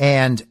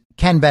and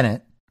Ken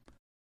Bennett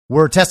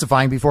were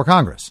testifying before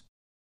Congress.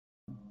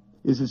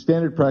 Is it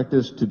standard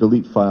practice to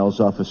delete files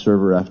off a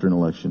server after an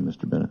election,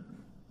 Mr. Bennett?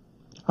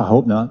 I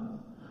hope not.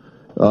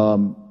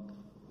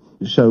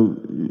 So,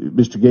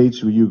 Mr.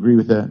 Gates, will you agree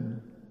with that?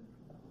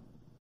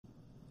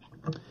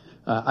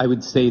 I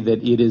would say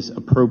that it is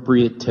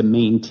appropriate to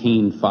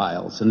maintain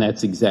files, and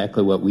that's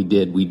exactly what we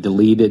did. We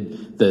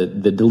deleted the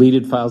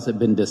deleted files that have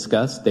been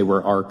discussed. They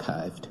were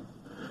archived.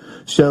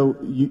 So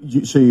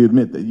you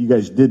admit that you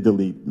guys did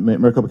delete,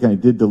 Maricopa County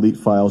did delete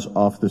files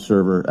off the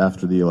server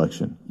after the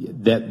election?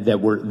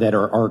 That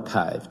are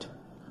archived.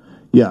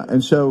 Yeah,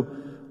 and so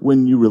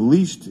when you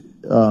released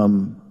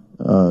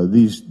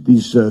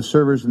these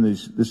servers and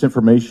this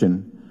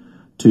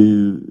information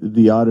to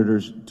the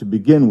auditors to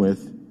begin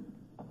with,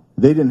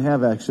 they didn't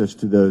have access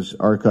to those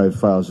archived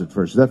files at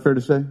first. Is that fair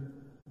to say?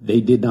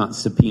 They did not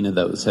subpoena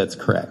those. That's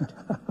correct.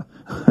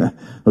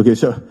 Okay,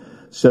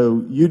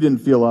 so you didn't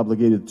feel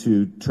obligated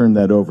to turn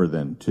that over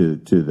then to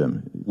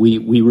them?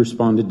 We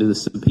responded to the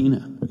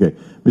subpoena. Okay.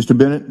 Mr.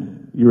 Bennett,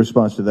 your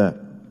response to that?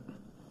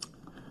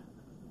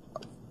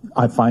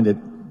 I find it,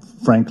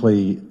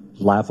 frankly,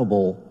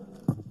 laughable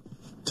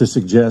to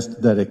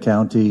suggest that a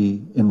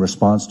county, in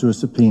response to a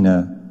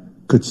subpoena,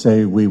 could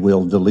say we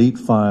will delete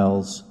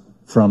files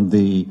from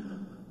the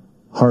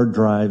hard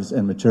drives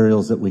and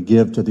materials that we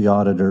give to the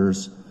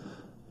auditors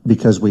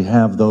because we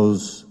have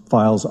those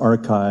files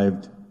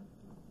archived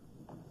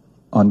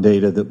on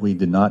data that we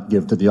did not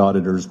give to the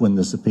auditors when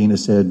the subpoena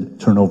said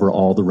turn over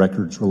all the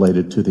records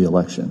related to the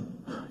election.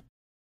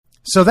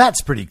 So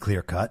that's pretty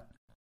clear cut.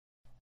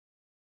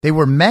 They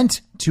were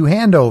meant to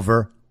hand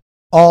over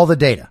all the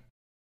data.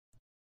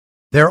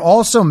 They're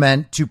also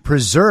meant to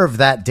preserve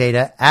that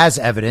data as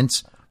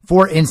evidence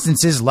for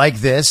instances like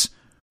this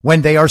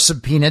when they are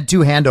subpoenaed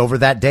to hand over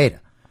that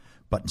data.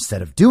 But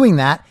instead of doing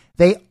that,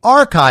 they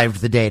archived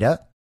the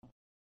data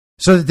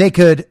so that they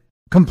could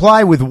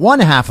comply with one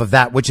half of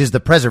that, which is the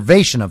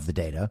preservation of the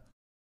data.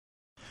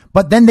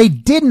 But then they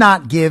did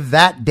not give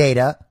that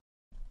data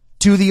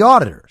to the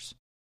auditors.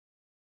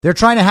 They're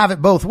trying to have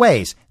it both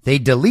ways. They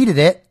deleted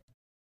it,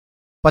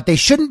 but they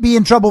shouldn't be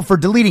in trouble for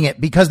deleting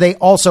it because they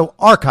also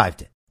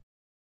archived it.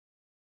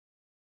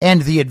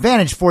 And the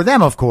advantage for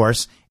them, of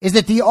course, is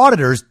that the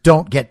auditors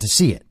don't get to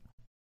see it.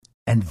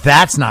 And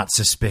that's not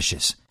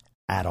suspicious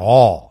at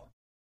all.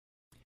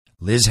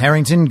 Liz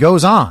Harrington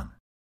goes on.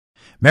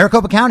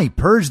 Maricopa County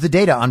purged the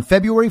data on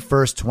February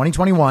 1st,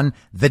 2021,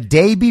 the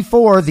day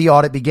before the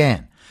audit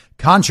began.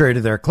 Contrary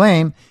to their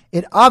claim,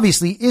 it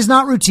obviously is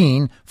not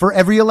routine for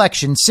every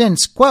election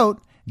since,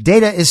 quote,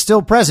 data is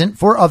still present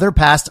for other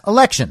past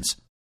elections,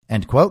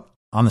 end quote,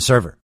 on the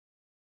server.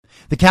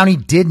 The county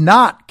did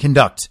not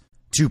conduct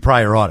 2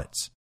 prior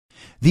audits.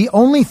 The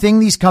only thing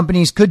these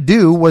companies could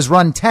do was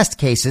run test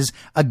cases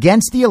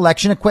against the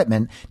election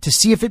equipment to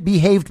see if it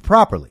behaved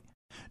properly.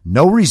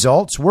 No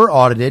results were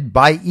audited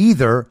by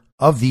either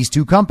of these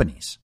 2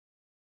 companies.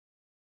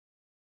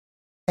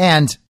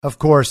 And, of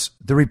course,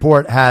 the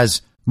report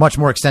has much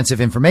more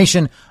extensive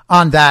information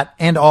on that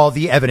and all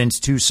the evidence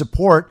to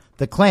support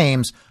the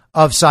claims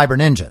of cyber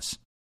ninjas.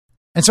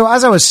 And so,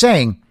 as I was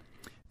saying,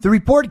 the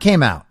report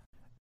came out.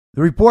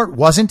 The report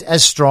wasn't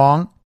as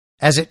strong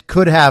as it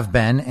could have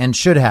been and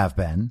should have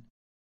been.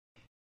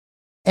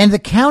 And the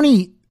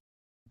county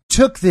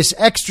took this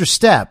extra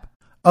step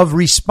of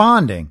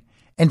responding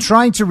and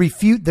trying to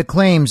refute the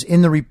claims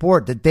in the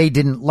report that they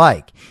didn't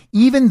like,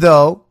 even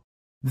though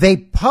they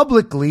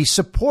publicly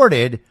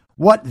supported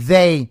what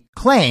they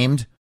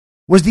claimed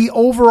was the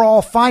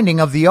overall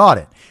finding of the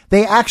audit.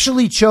 They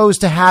actually chose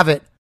to have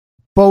it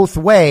both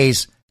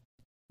ways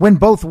when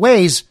both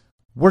ways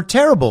were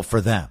terrible for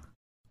them.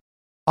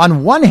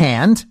 On one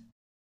hand,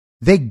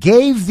 they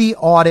gave the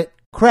audit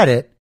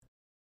credit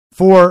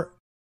for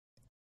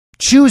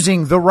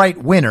choosing the right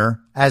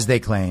winner, as they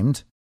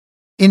claimed,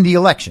 in the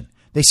election.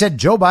 They said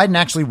Joe Biden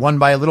actually won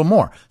by a little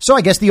more. So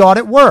I guess the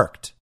audit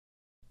worked.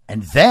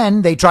 And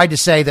then they tried to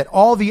say that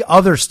all the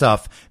other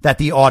stuff that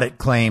the audit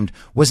claimed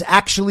was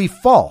actually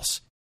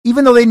false,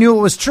 even though they knew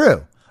it was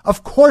true.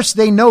 Of course,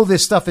 they know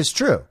this stuff is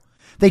true.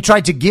 They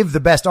tried to give the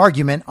best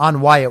argument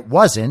on why it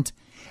wasn't.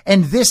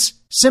 And this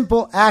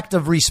simple act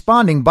of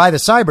responding by the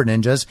cyber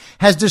ninjas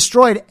has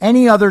destroyed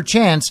any other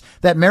chance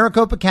that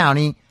Maricopa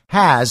County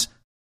has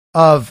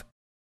of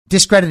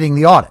discrediting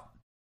the audit.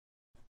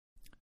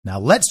 Now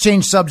let's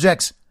change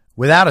subjects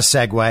without a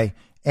segue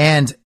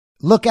and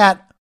look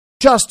at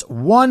just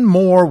one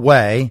more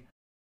way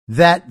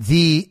that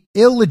the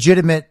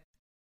illegitimate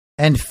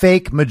and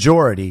fake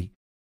majority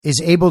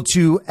is able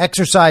to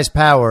exercise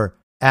power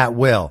at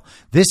will.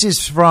 This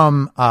is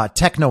from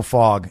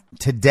Technofog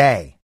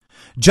today.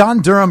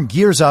 John Durham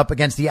gears up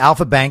against the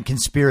Alpha Bank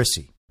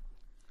conspiracy.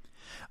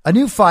 A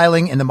new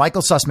filing in the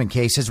Michael Sussman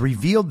case has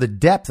revealed the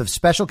depth of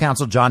special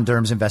counsel John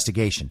Durham's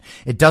investigation.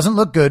 It doesn't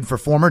look good for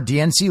former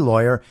DNC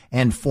lawyer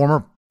and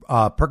former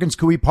Perkins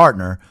Coie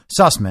partner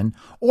Sussman,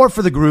 or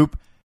for the group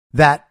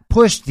that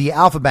pushed the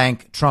Alpha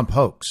Bank Trump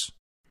hoax.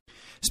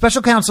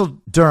 Special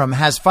counsel Durham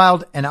has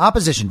filed an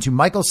opposition to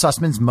Michael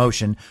Sussman's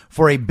motion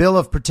for a bill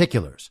of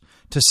particulars.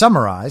 To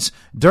summarize,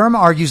 Durham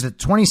argues that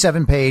the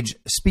 27-page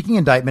speaking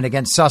indictment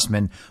against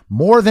Sussman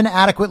more than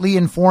adequately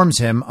informs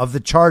him of the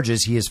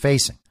charges he is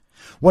facing.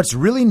 What's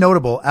really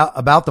notable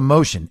about the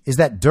motion is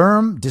that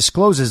Durham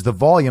discloses the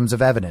volumes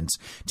of evidence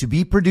to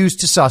be produced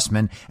to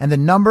Sussman and the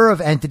number of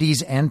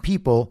entities and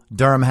people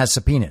Durham has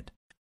subpoenaed.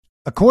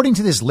 According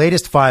to this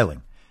latest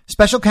filing,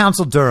 Special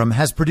Counsel Durham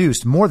has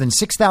produced more than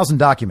 6,000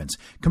 documents,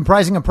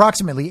 comprising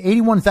approximately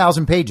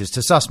 81,000 pages to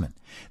Sussman.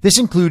 This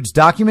includes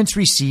documents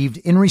received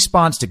in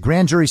response to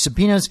grand jury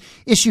subpoenas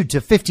issued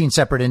to 15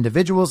 separate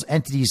individuals,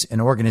 entities,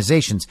 and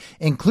organizations,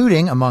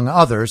 including, among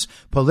others,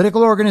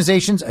 political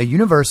organizations, a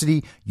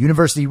university,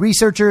 university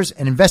researchers,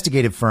 an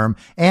investigative firm,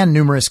 and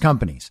numerous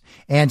companies.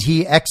 And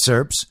he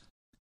excerpts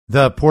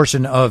the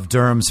portion of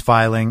Durham's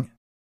filing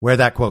where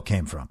that quote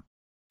came from.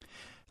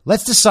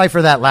 Let's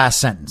decipher that last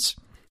sentence.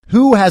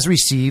 Who has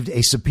received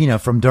a subpoena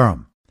from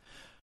Durham?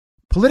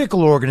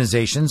 Political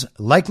organizations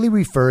likely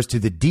refers to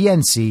the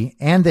DNC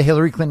and the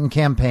Hillary Clinton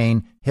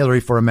campaign,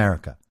 Hillary for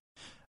America.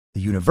 The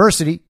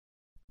university,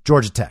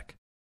 Georgia Tech.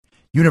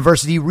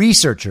 University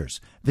researchers,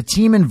 the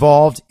team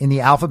involved in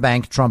the Alpha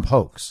Bank Trump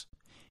hoax.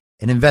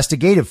 An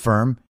investigative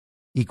firm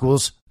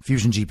equals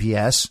Fusion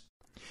GPS.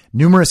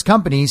 Numerous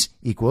companies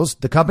equals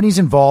the companies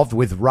involved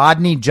with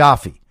Rodney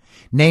Jaffe,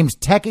 named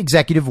Tech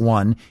Executive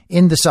 1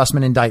 in the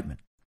Sussman indictment.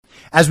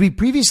 As we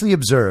previously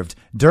observed,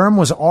 Durham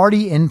was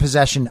already in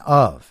possession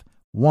of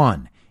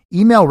 1.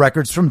 Email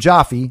records from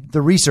Jaffe,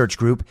 the research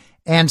group,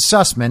 and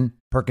Sussman,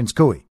 Perkins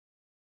Coie.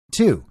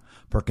 2.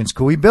 Perkins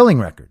Coie billing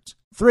records.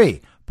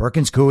 3.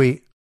 Perkins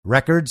Coie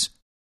records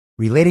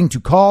relating to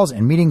calls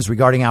and meetings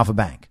regarding Alpha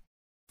Bank.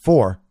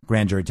 4.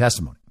 Grand jury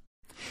testimony.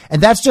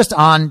 And that's just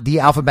on the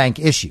Alpha Bank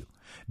issue.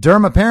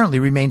 Durham apparently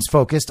remains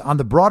focused on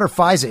the broader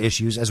FISA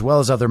issues as well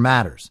as other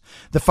matters.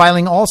 The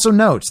filing also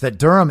notes that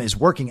Durham is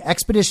working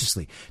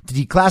expeditiously to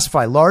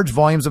declassify large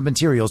volumes of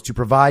materials to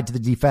provide to the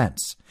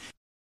defense.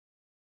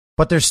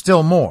 But there's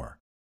still more.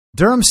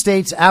 Durham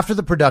states after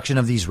the production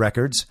of these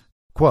records,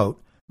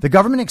 quote, the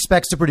government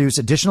expects to produce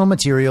additional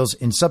materials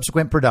in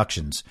subsequent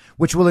productions,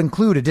 which will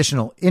include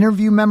additional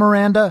interview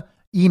memoranda,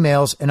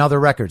 emails, and other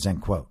records,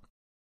 end quote.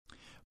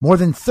 More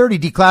than 30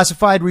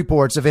 declassified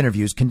reports of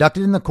interviews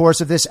conducted in the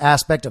course of this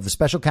aspect of the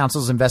special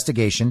counsel's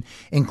investigation,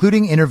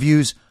 including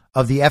interviews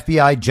of the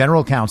FBI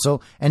general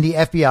counsel and the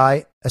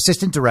FBI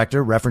assistant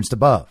director referenced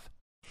above.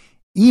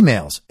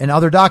 Emails and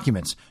other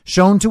documents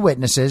shown to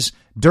witnesses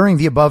during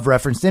the above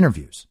referenced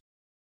interviews.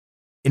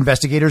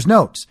 Investigators'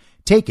 notes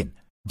taken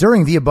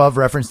during the above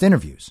referenced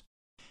interviews.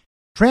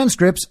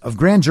 Transcripts of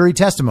grand jury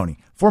testimony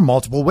for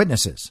multiple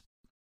witnesses.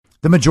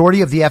 The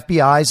majority of the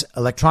FBI's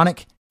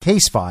electronic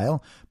case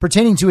file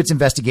pertaining to its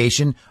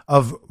investigation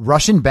of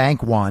Russian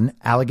Bank 1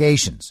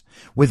 allegations,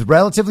 with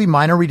relatively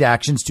minor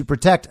redactions to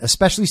protect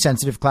especially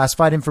sensitive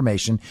classified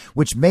information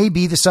which may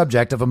be the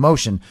subject of a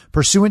motion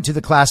pursuant to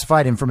the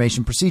Classified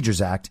Information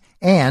Procedures Act,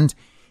 and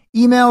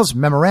emails,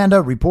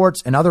 memoranda,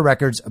 reports, and other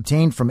records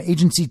obtained from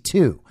Agency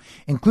 2,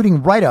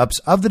 including write-ups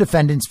of the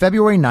defendant's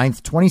February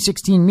 9th,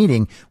 2016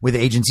 meeting with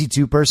Agency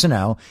 2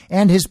 personnel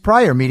and his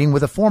prior meeting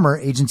with a former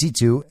Agency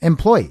 2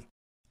 employee.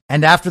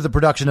 And after the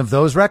production of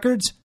those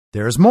records,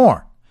 there is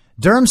more.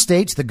 Durham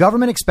states the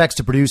government expects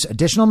to produce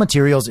additional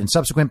materials in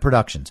subsequent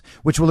productions,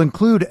 which will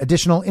include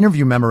additional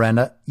interview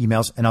memoranda,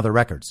 emails, and other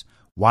records.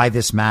 Why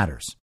this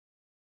matters.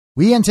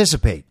 We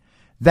anticipate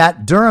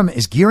that Durham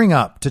is gearing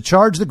up to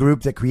charge the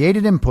group that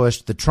created and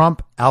pushed the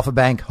Trump Alpha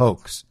Bank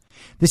hoax.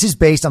 This is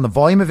based on the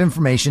volume of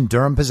information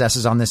Durham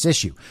possesses on this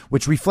issue,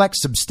 which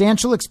reflects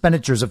substantial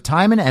expenditures of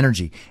time and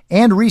energy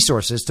and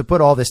resources to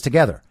put all this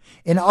together.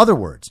 In other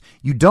words,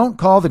 you don't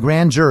call the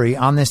grand jury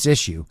on this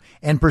issue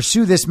and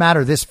pursue this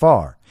matter this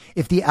far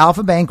if the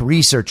Alpha Bank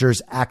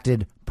researchers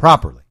acted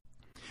properly.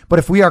 But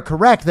if we are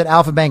correct that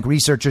Alpha Bank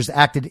researchers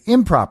acted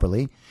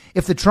improperly,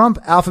 if the Trump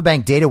Alpha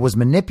Bank data was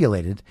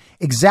manipulated,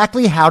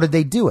 exactly how did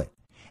they do it?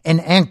 An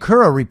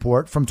Ankura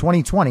report from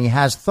 2020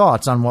 has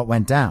thoughts on what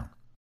went down.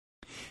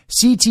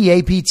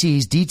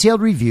 CTAPT's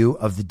detailed review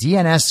of the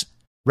DNS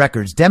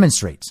records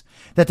demonstrates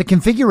that the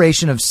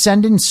configuration of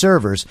send-in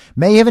servers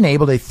may have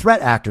enabled a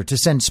threat actor to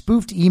send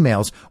spoofed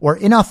emails or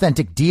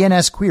inauthentic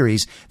DNS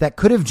queries that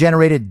could have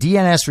generated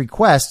DNS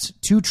requests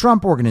to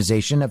Trump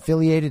Organization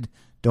affiliated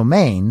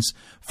domains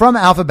from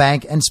Alpha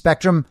Bank and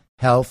Spectrum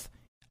Health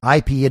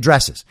IP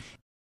addresses.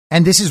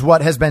 And this is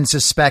what has been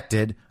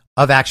suspected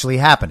of actually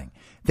happening.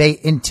 They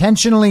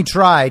intentionally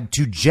tried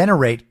to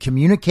generate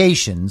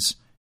communications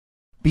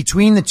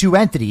between the two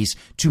entities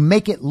to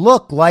make it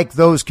look like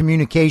those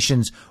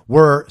communications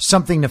were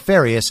something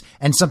nefarious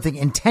and something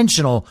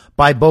intentional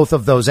by both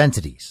of those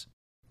entities.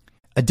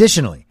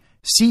 Additionally,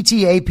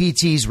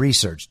 CTAPT's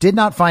research did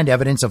not find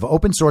evidence of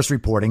open source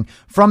reporting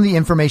from the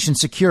information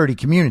security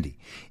community,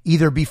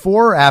 either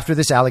before or after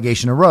this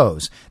allegation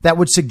arose, that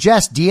would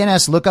suggest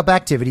DNS lookup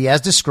activity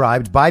as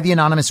described by the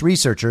anonymous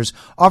researchers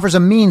offers a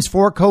means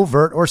for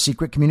covert or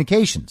secret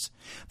communications.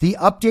 The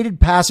updated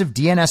passive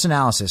DNS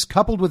analysis,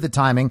 coupled with the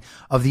timing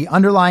of the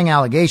underlying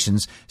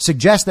allegations,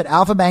 suggests that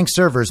Alpha Bank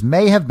servers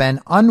may have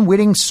been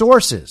unwitting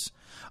sources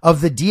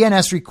of the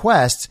DNS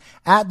requests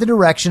at the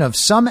direction of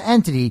some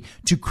entity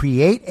to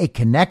create a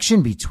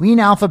connection between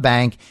Alpha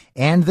Bank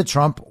and the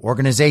Trump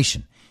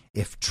organization.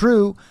 If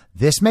true,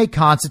 this may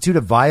constitute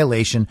a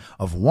violation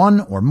of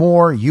one or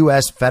more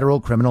U.S.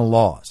 federal criminal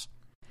laws.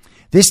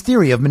 This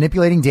theory of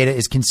manipulating data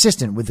is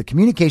consistent with the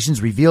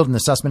communications revealed in the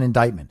Sussman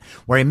indictment,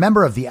 where a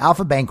member of the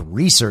Alpha Bank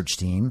research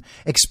team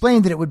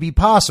explained that it would be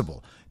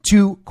possible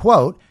to,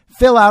 quote,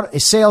 fill out a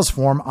sales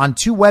form on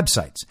two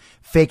websites,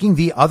 faking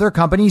the other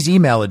company's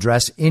email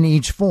address in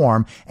each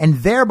form, and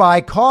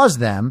thereby cause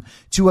them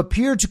to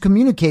appear to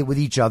communicate with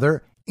each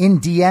other in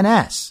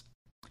DNS.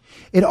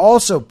 It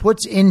also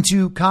puts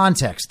into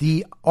context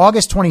the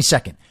August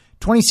 22nd,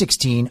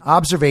 2016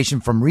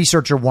 observation from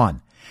Researcher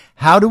One.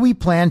 How do we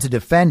plan to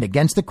defend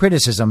against the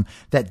criticism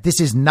that this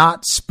is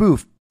not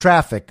spoof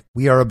traffic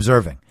we are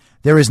observing?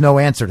 There is no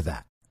answer to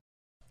that.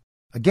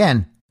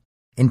 Again,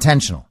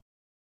 intentional.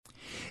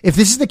 If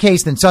this is the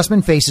case, then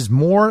Sussman faces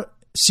more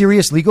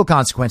serious legal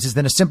consequences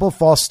than a simple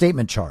false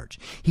statement charge.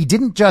 He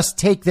didn't just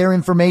take their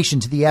information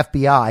to the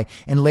FBI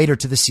and later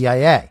to the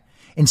CIA.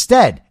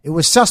 Instead, it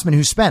was Sussman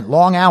who spent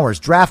long hours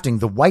drafting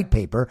the white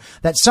paper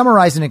that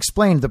summarized and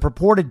explained the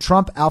purported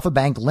Trump Alpha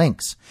Bank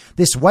links.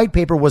 This white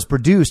paper was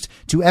produced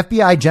to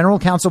FBI General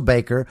Counsel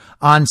Baker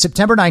on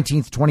September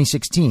 19th,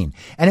 2016,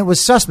 and it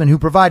was Sussman who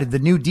provided the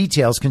new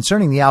details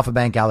concerning the Alpha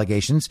Bank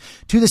allegations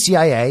to the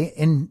CIA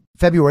in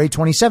February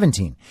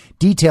 2017,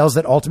 details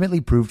that ultimately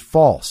proved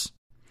false.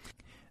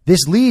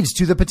 This leads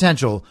to the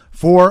potential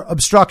for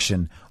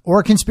obstruction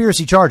or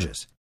conspiracy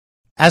charges.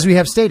 As we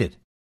have stated,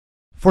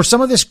 for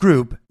some of this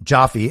group,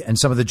 Jaffe and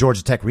some of the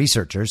Georgia Tech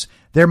researchers,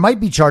 there might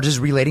be charges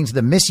relating to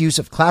the misuse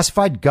of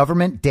classified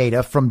government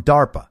data from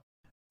DARPA.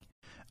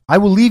 I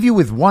will leave you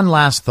with one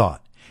last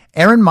thought.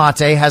 Aaron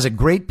Mate has a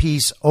great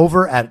piece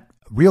over at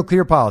Real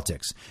Clear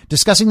Politics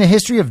discussing the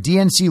history of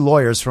DNC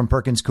lawyers from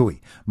Perkins Coie,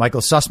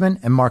 Michael Sussman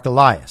and Mark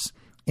Elias,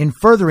 in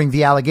furthering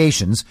the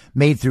allegations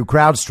made through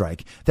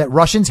CrowdStrike that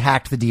Russians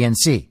hacked the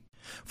DNC.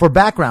 For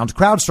background,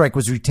 CrowdStrike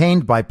was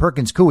retained by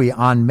Perkins Coie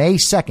on May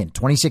 2nd,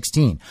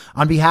 2016,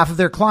 on behalf of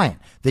their client,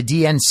 the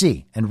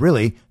DNC, and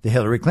really the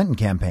Hillary Clinton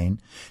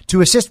campaign,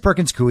 to assist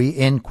Perkins Coie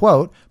in,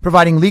 quote,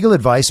 providing legal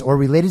advice or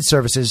related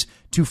services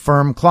to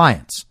firm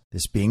clients,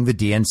 this being the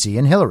DNC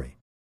and Hillary.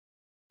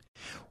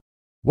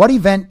 What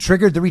event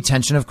triggered the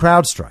retention of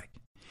CrowdStrike?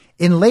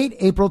 In late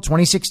April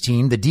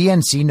 2016, the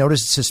DNC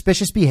noticed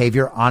suspicious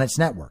behavior on its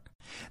network.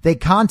 They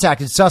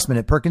contacted Sussman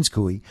at Perkins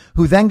Coie,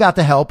 who then got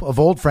the help of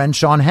old friend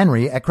Sean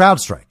Henry at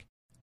CrowdStrike.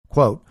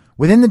 Quote,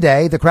 within the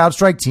day, the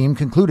CrowdStrike team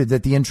concluded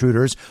that the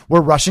intruders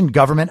were Russian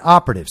government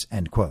operatives,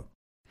 end quote.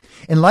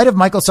 In light of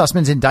Michael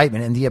Sussman's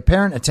indictment and the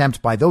apparent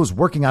attempt by those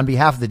working on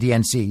behalf of the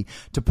DNC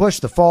to push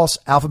the false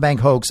Alpha Bank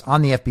hoax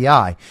on the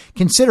FBI,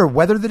 consider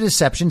whether the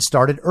deception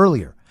started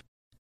earlier.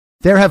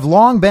 There have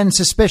long been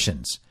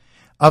suspicions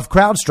of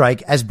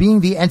CrowdStrike as being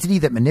the entity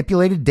that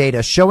manipulated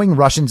data showing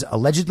Russians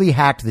allegedly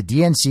hacked the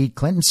DNC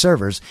Clinton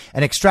servers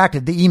and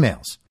extracted the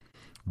emails.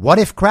 What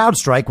if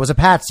CrowdStrike was a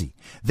patsy,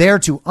 there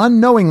to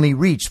unknowingly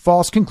reach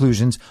false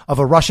conclusions of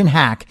a Russian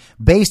hack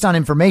based on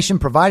information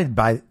provided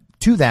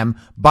to them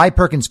by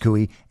Perkins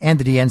Coie and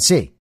the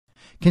DNC?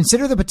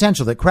 Consider the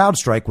potential that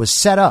CrowdStrike was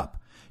set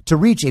up to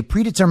reach a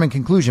predetermined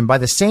conclusion by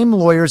the same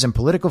lawyers and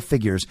political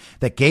figures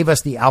that gave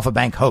us the Alpha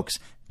Bank hoax.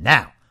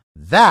 Now,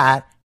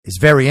 that is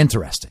very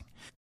interesting.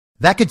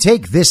 That could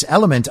take this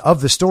element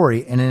of the story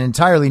in an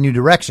entirely new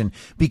direction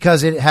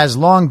because it has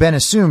long been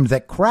assumed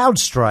that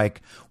CrowdStrike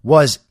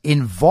was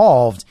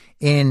involved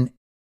in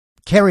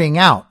carrying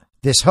out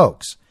this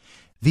hoax.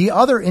 The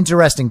other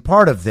interesting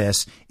part of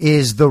this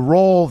is the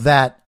role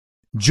that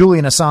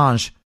Julian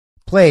Assange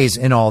plays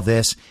in all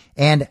this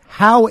and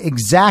how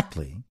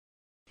exactly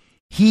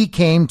he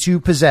came to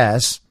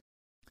possess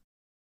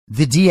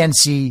the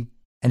DNC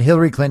and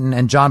Hillary Clinton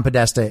and John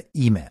Podesta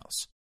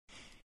emails.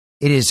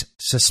 It is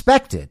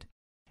suspected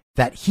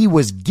that he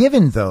was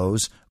given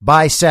those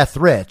by Seth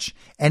Rich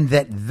and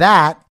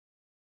that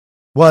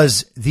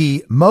was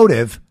the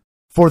motive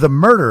for the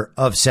murder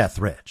of Seth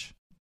Rich.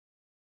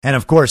 And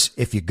of course,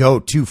 if you go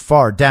too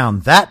far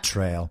down that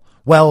trail,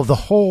 well, the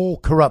whole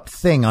corrupt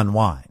thing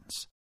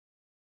unwinds.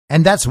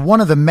 And that's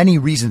one of the many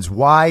reasons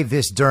why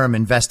this Durham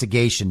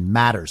investigation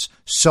matters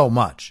so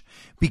much,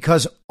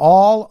 because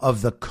all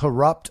of the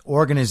corrupt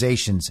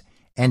organizations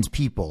and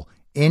people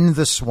in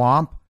the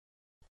swamp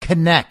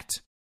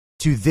connect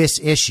to this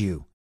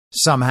issue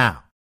somehow.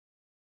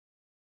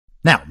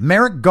 Now,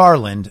 Merrick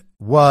Garland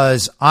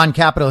was on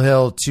Capitol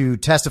Hill to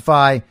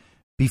testify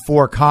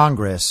before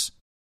Congress,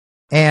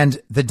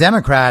 and the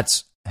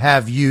Democrats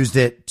have used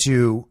it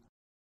to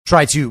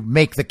try to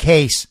make the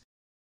case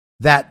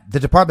that the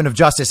Department of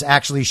Justice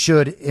actually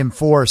should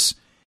enforce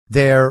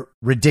their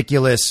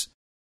ridiculous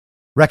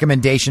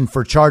recommendation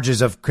for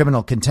charges of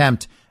criminal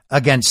contempt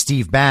against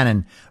Steve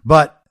Bannon.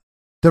 But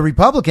the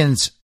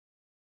Republicans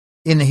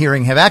in the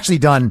hearing have actually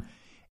done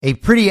a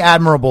pretty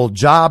admirable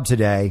job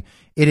today.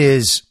 It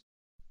is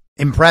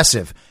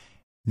impressive.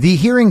 The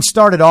hearing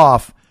started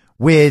off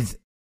with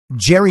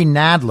Jerry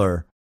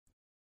Nadler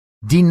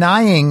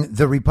denying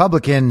the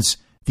Republicans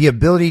the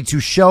ability to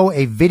show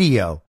a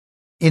video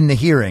in the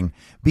hearing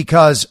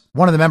because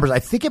one of the members, I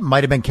think it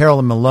might have been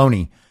Carolyn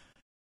Maloney,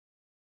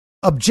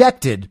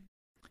 objected,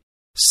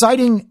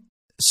 citing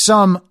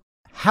some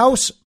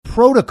House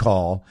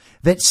protocol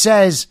that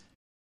says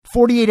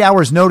 48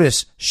 hours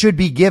notice should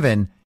be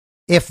given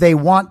if they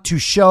want to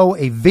show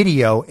a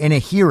video in a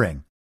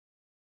hearing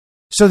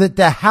so that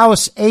the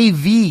House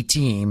AV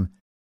team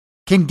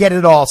can get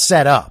it all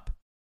set up.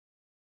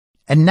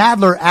 And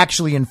Nadler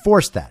actually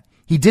enforced that.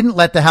 He didn't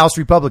let the House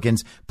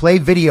Republicans play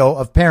video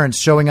of parents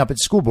showing up at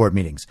school board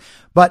meetings.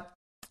 But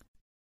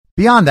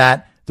beyond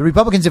that, the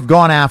Republicans have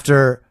gone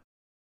after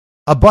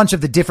a bunch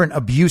of the different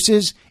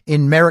abuses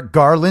in Merrick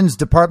Garland's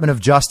Department of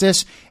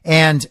Justice,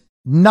 and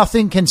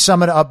nothing can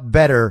sum it up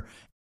better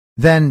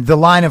than the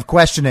line of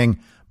questioning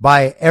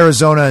by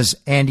Arizona's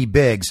Andy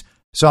Biggs.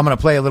 So I'm going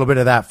to play a little bit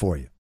of that for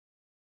you.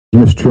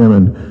 Mr.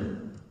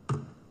 Chairman,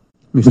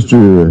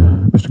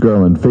 Mr.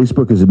 Garland,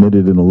 Facebook has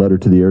admitted in a letter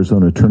to the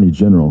Arizona Attorney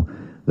General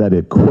that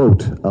it,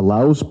 quote,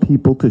 allows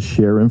people to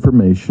share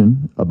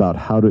information about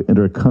how to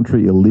enter a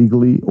country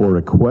illegally or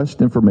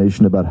request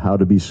information about how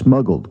to be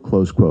smuggled,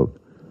 close quote.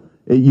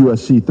 8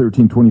 U.S.C.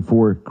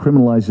 1324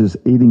 criminalizes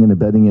aiding and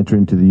abetting entry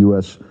into the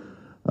U.S.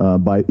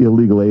 By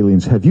illegal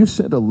aliens. Have you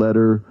sent a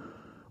letter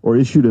or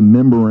issued a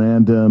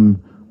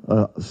memorandum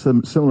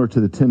similar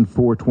to the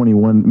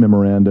 10-421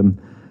 memorandum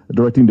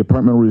directing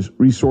departmental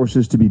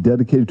resources to be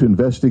dedicated to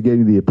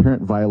investigating the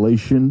apparent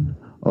violation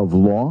of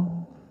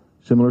law,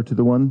 similar to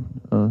the one?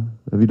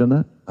 Have you done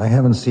that? I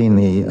haven't seen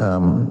the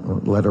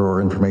letter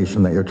or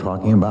information that you're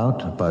talking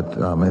about, but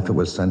if it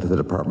was sent to the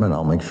department,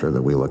 I'll make sure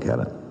that we look at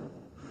it.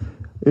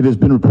 It has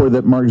been reported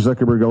that Mark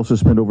Zuckerberg also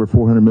spent over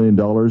 $400 million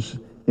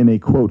in a,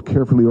 quote,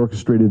 carefully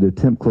orchestrated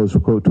attempt, close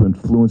quote, to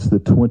influence the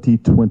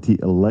 2020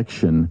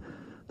 election.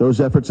 Those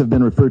efforts have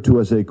been referred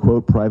to as a,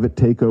 quote, private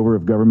takeover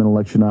of government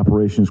election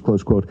operations,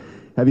 close quote.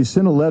 Have you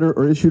sent a letter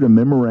or issued a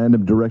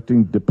memorandum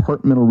directing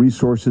departmental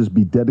resources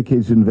be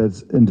dedicated to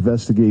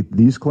investigate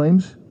these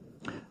claims?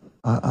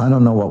 I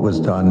don't know what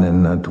was done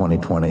in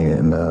 2020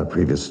 in the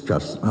previous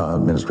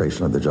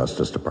administration of the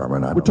Justice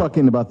Department. We're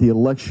talking about the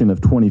election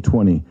of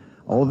 2020.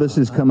 All of this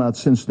has come out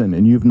since then,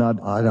 and you've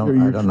not. I don't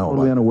know.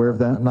 Totally unaware of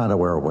that. I'm not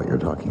aware of what you're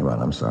talking about.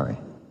 I'm sorry.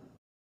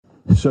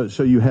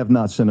 So you have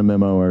not sent a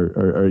memo,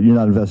 or you're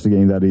not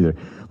investigating that either.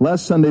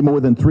 Last Sunday, more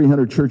than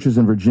 300 churches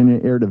in Virginia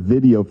aired a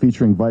video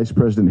featuring Vice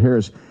President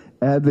Harris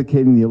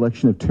advocating the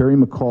election of Terry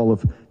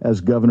McAuliffe as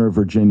governor of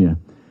Virginia.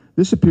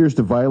 This appears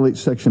to violate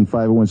Section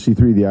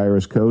 501c3 of the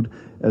IRS Code,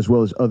 as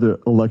well as other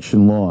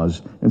election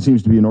laws, and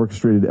seems to be an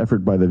orchestrated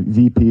effort by the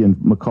VP and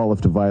McAuliffe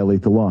to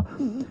violate the law.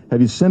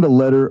 Have you sent a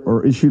letter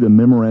or issued a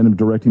memorandum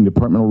directing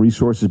departmental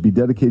resources be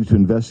dedicated to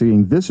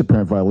investigating this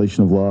apparent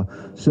violation of law,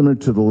 similar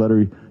to the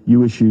letter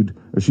you issued,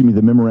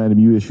 the memorandum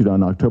you issued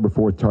on October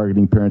 4th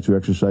targeting parents who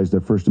exercise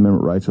their First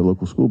Amendment rights at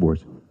local school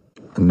boards?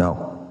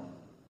 No.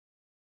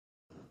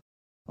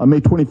 On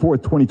May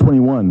 24th,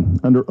 2021,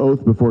 under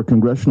oath before a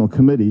congressional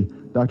committee,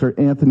 Dr.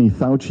 Anthony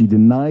Fauci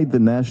denied the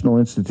National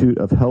Institute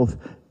of Health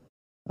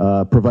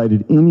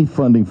provided any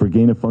funding for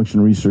gain-of-function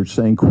research,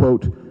 saying,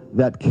 quote,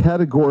 that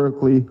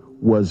categorically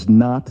was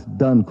not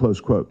done,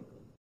 close quote.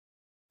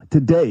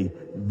 Today,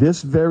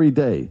 this very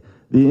day,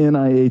 the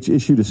NIH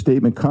issued a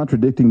statement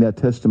contradicting that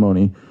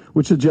testimony,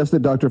 which suggests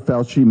that Dr.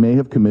 Fauci may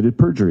have committed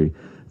perjury.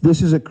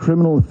 This is a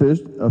criminal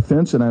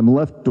offense, and I'm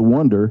left to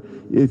wonder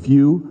if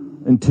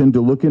you intend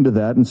to look into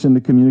that and send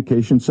a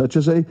communication such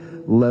as a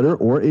letter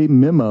or a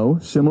memo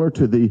similar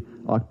to the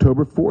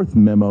October 4th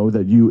memo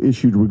that you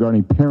issued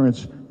regarding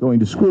parents going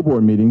to school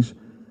board meetings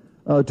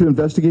to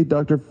investigate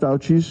Dr.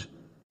 Fauci's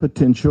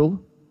potential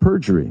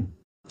perjury.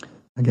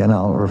 Again,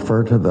 I'll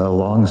refer to the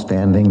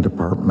long-standing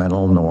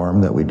departmental norm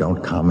that we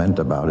don't comment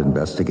about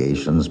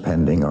investigations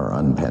pending or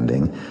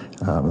unpending.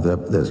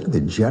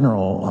 The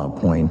general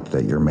point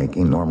that you're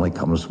making normally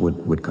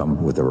would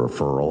come with a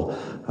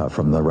referral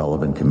from the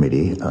relevant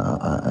committee.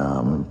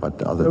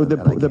 But other than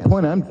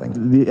that,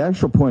 the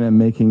actual point I'm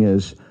making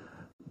is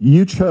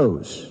you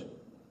chose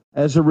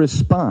as a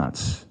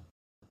response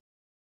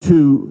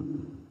to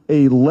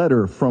a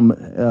letter from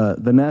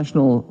the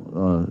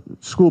National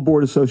School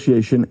Board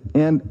Association,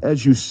 and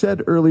as you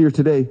said earlier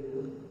today,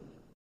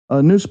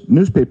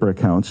 newspaper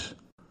accounts,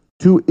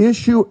 to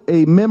issue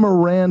a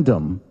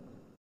memorandum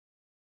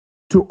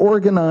to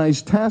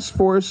organize task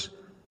force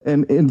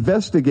and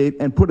investigate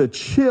and put a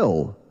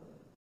chill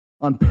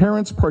on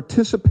parents'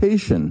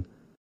 participation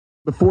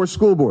before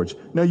school boards.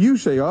 Now you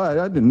say, oh,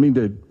 I didn't mean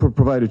to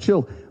provide a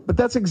chill, but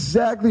that's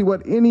exactly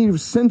what any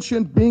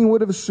sentient being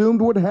would have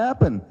assumed would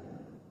happen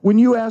when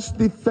you asked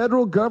the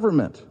federal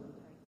government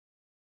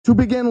to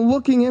begin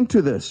looking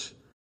into this.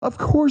 Of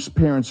course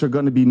parents are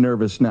going to be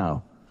nervous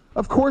now.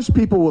 Of course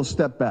people will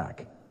step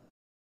back.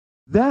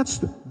 That's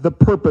the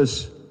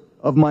purpose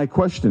of my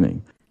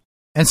questioning.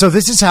 And so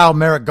this is how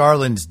Merrick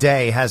Garland's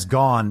day has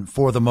gone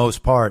for the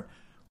most part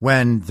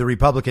when the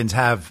Republicans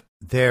have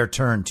their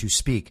turn to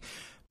speak.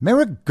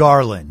 Merrick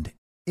Garland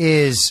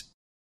is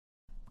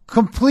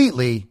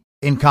completely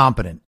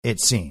incompetent, it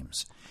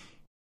seems.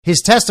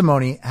 His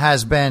testimony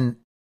has been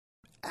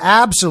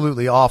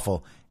absolutely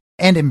awful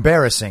and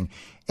embarrassing.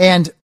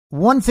 And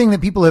one thing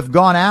that people have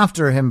gone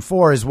after him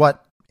for is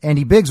what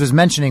Andy Biggs was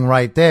mentioning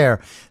right there,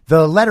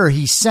 the letter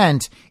he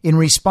sent in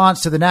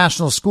response to the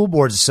National School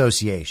Boards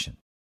Association.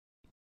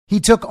 He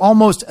took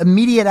almost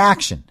immediate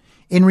action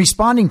in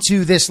responding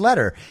to this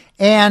letter,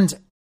 and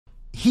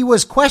he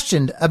was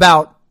questioned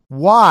about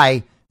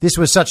why this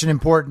was such an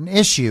important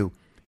issue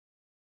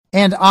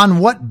and on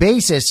what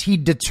basis he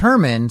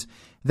determined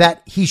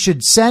that he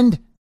should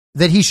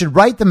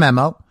write the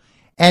memo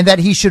and that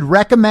he should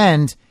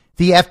recommend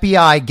the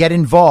FBI get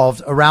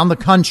involved around the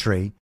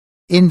country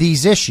in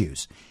these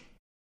issues.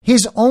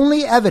 His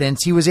only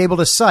evidence he was able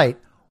to cite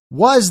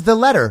was the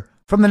letter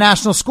from the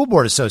National School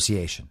Board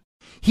Association.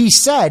 He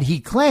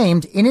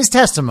claimed in his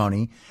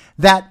testimony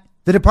that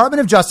the Department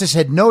of Justice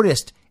had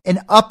noticed an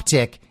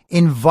uptick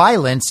in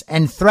violence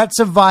and threats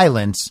of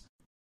violence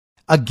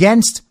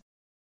against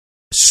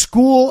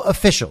school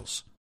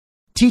officials,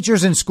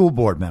 teachers and school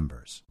board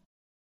members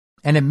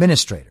and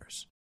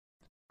administrators.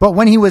 But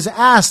when he was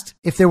asked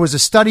if there was a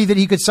study that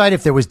he could cite,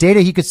 if there was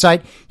data he could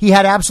cite, he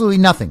had absolutely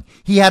nothing.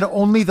 He had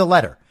only the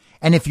letter.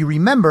 And if you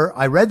remember,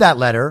 I read that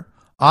letter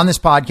on this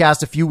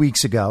podcast a few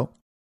weeks ago.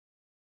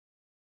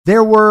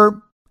 There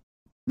were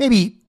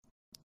maybe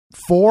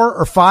 4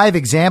 or 5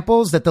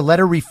 examples that the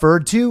letter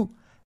referred to.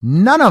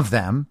 None of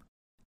them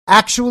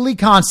actually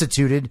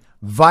constituted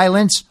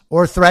violence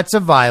or threats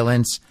of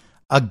violence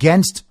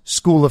against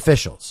school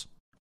officials.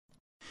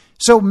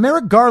 So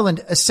Merrick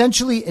Garland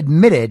essentially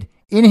admitted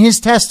in his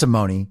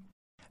testimony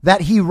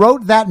that he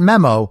wrote that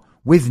memo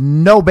with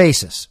no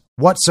basis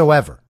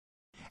whatsoever.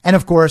 And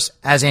of course,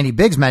 as Andy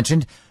Biggs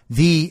mentioned,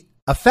 the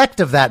effect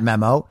of that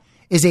memo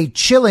is a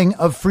chilling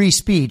of free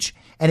speech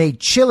and a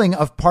chilling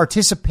of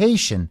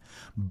participation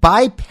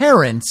by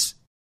parents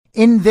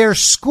in their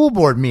school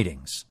board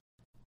meetings,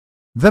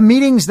 the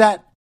meetings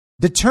that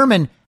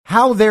determine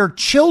how their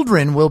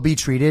children will be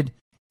treated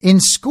in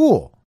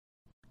school.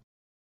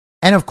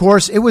 And of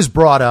course, it was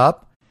brought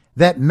up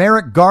that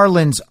Merrick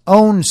Garland's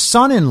own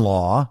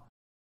son-in-law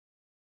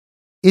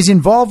is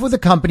involved with a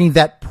company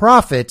that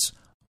profits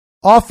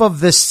off of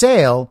the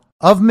sale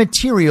of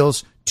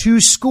materials to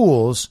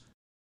schools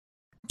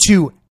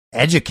to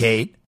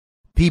educate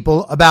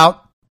people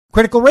about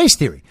critical race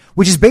theory,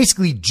 which is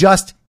basically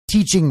just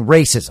teaching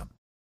racism.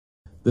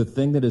 The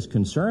thing that has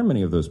concerned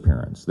many of those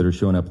parents that are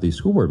showing up at these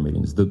school board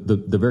meetings, the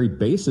very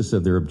basis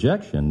of their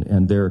objection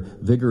and their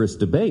vigorous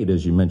debate,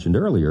 as you mentioned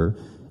earlier,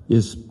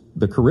 is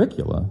the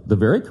curricula, the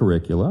very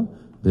curricula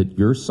that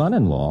your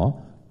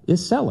son-in-law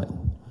is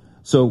selling.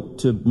 So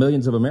to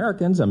millions of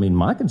Americans, I mean,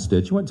 my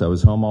constituents, I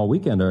was home all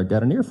weekend, I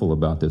got an earful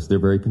about this. They're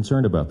very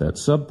concerned about that.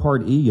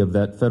 Subpart E of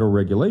that federal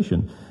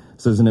regulation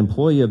says an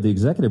employee of the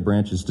executive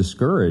branch is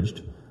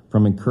discouraged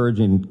from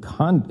engaging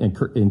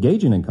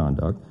in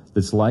conduct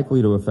that's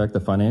likely to affect the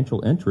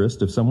financial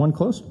interest of someone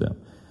close to them.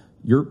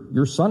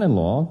 Your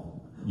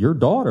son-in-law, your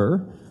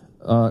daughter,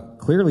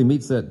 clearly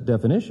meets that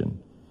definition.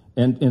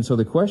 And so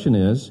the question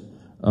is,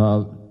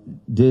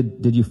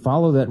 did you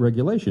follow that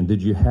regulation?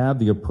 Did you have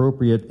the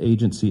appropriate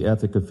agency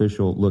ethic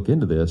official look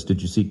into this?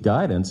 Did you seek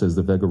guidance as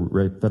the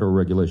federal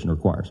regulation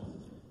requires?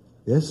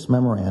 This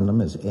memorandum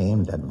is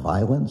aimed at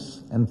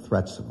violence and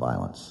threats of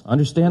violence.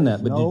 Understand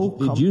that, but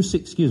did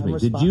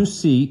you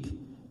seek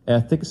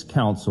ethics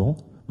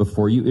counsel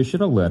before you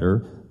issued a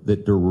letter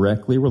that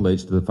directly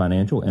relates to the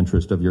financial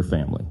interest of your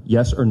family?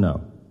 Yes or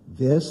no?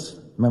 This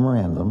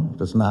memorandum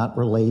does not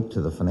relate to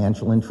the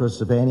financial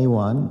interests of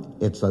anyone.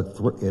 It's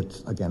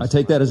against. I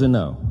take that as a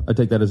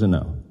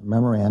no.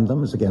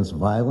 Memorandum is against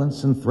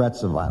violence and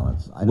threats of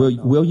violence.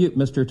 Will you,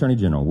 Mr. Attorney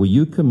General, will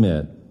you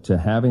commit to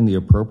having the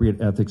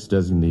appropriate ethics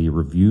designee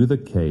review the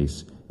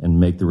case and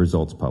make the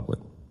results public?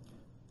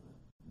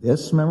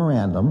 This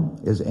memorandum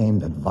is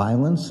aimed at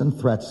violence and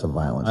threats of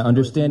violence. I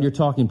understand your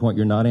talking point.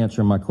 You're not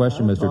answering my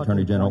question, Mr.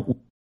 Attorney General.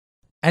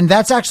 And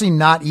that's actually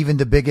not even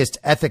the biggest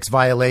ethics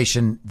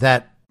violation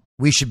that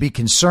we should be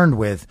concerned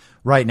with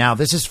right now.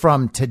 This is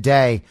from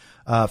today,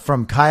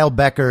 from Kyle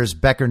Becker's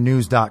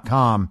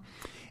BeckerNews.com.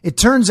 It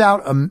turns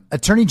out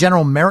Attorney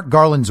General Merrick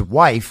Garland's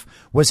wife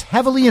was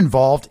heavily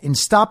involved in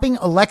stopping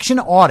election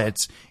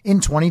audits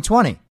in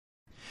 2020.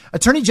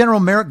 Attorney General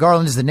Merrick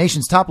Garland is the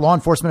nation's top law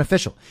enforcement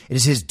official. It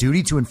is his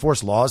duty to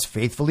enforce laws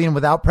faithfully and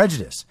without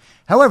prejudice.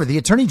 However, the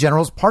Attorney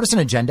General's partisan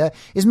agenda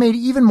is made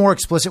even more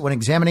explicit when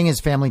examining his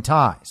family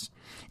ties.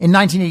 In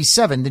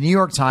 1987, the New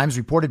York Times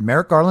reported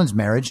Merrick Garland's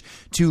marriage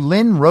to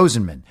Lynn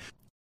Rosenman,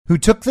 who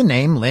took the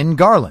name Lynn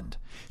Garland.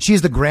 She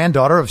is the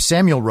granddaughter of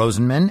Samuel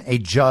Rosenman, a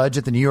judge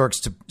at the New York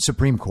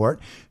Supreme Court,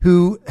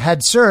 who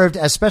had served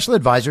as special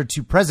advisor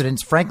to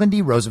Presidents Franklin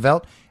D.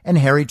 Roosevelt and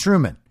Harry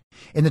Truman.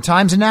 In the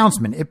Times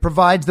announcement, it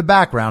provides the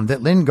background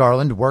that Lynn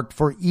Garland worked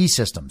for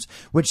E-Systems,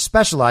 which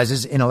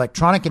specializes in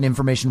electronic and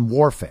information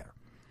warfare.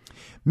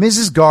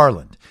 Mrs.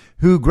 Garland,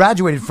 who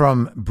graduated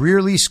from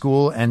Brearley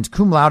School and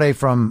cum laude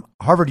from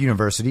Harvard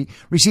University,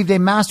 received a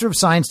Master of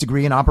Science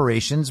degree in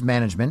Operations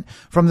Management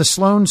from the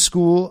Sloan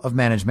School of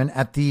Management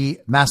at the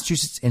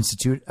Massachusetts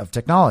Institute of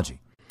Technology.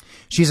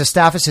 She is a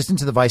staff assistant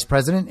to the vice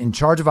president in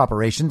charge of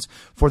operations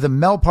for the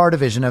Melpar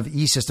division of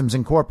E-Systems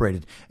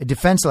Incorporated, a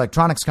defense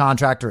electronics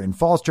contractor in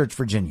Falls Church,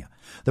 Virginia.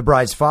 The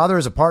bride's father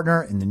is a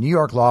partner in the New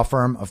York law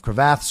firm of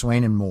Cravath,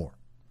 Swaine & Moore.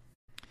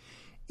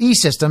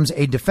 E-Systems,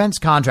 a defense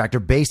contractor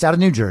based out of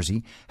New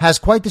Jersey, has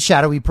quite the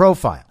shadowy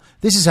profile.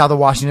 This is how the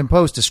Washington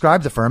Post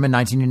described the firm in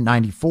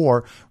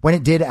 1994 when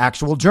it did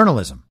actual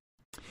journalism.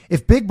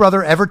 If Big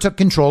Brother ever took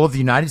control of the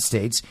United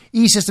States,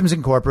 E-Systems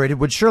Incorporated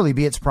would surely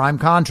be its prime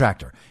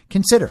contractor.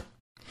 Consider.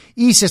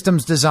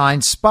 E-Systems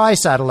designs spy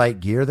satellite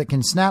gear that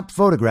can snap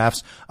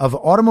photographs of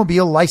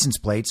automobile license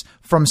plates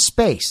from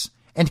space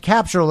and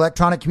capture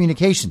electronic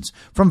communications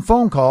from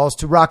phone calls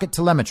to rocket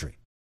telemetry.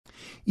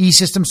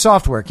 E-Systems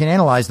software can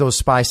analyze those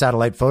spy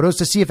satellite photos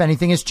to see if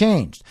anything has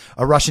changed,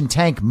 a Russian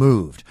tank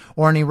moved,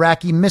 or an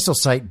Iraqi missile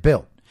site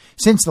built,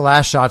 since the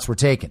last shots were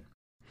taken.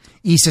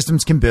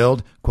 E-Systems can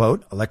build,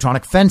 quote,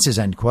 electronic fences,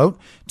 end quote,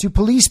 to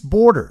police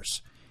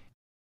borders.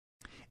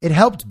 It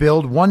helped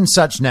build one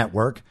such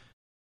network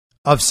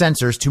of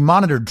sensors to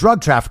monitor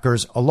drug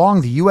traffickers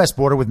along the U.S.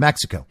 border with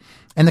Mexico,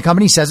 and the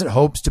company says it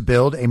hopes to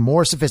build a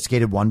more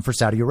sophisticated one for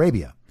Saudi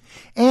Arabia.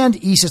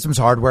 And E-Systems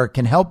hardware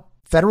can help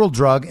federal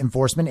drug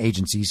enforcement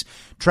agencies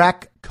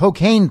track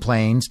cocaine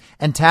planes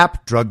and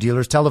tap drug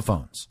dealers'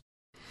 telephones.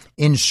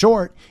 In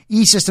short,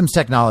 E-Systems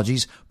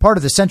technologies, part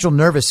of the central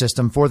nervous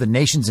system for the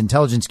nation's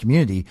intelligence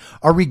community,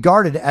 are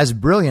regarded as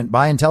brilliant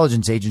by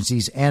intelligence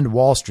agencies and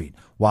Wall Street,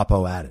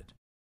 WAPO added.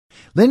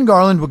 Lynn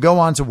Garland would go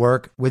on to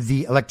work with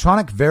the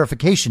Electronic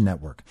Verification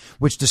Network,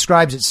 which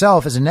describes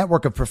itself as a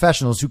network of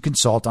professionals who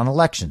consult on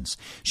elections.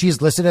 She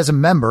is listed as a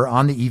member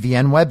on the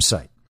EVN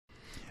website.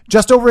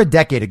 Just over a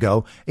decade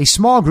ago, a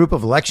small group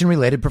of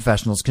election-related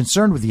professionals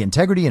concerned with the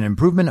integrity and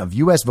improvement of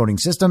U.S. voting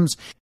systems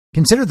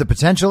considered the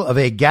potential of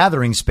a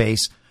gathering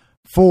space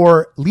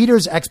for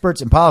leaders,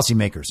 experts, and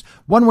policymakers,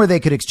 one where they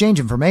could exchange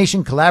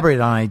information, collaborate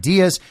on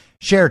ideas,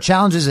 share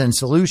challenges and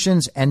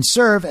solutions, and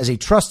serve as a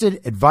trusted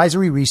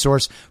advisory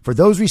resource for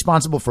those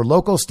responsible for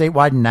local,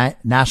 statewide, and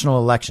national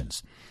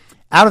elections.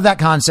 Out of that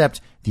concept,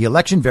 the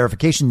Election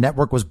Verification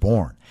Network was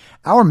born.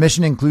 Our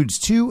mission includes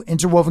two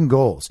interwoven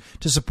goals: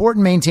 to support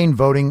and maintain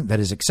voting that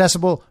is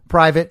accessible,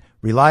 private,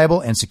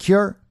 reliable, and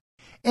secure,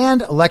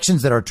 and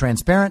elections that are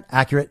transparent,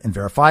 accurate, and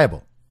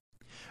verifiable.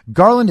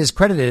 Garland is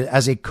credited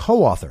as a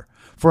co-author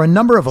for a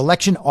number of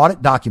election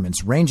audit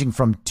documents ranging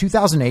from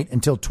 2008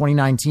 until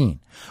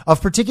 2019.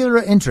 Of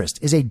particular interest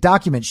is a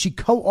document she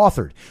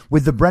co-authored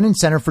with the Brennan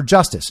Center for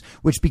Justice,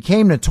 which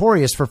became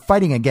notorious for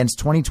fighting against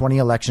 2020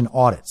 election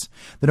audits.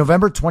 The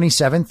November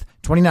 27th,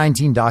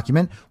 2019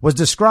 document was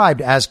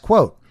described as,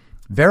 quote,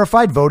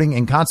 verified voting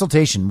in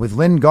consultation with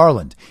Lynn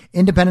Garland,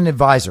 independent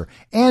advisor,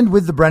 and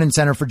with the Brennan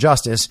Center for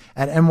Justice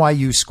at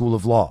NYU School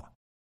of Law.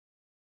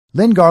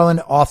 Lynn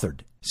Garland authored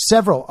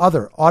several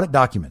other audit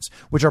documents,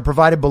 which are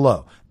provided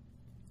below.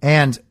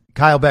 And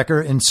Kyle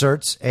Becker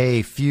inserts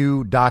a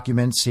few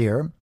documents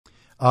here.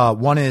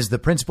 One is the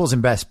Principles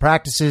and Best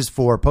Practices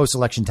for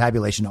Post-Election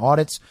Tabulation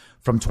Audits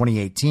from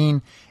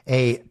 2018,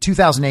 a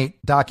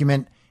 2008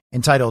 document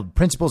entitled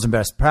Principles and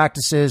Best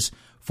Practices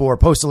for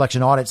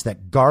Post-Election Audits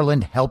that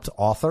Garland helped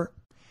author,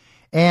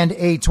 and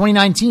a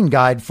 2019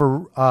 guide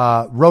for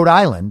Rhode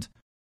Island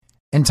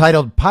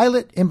entitled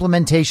Pilot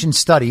Implementation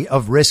Study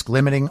of Risk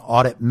Limiting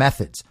Audit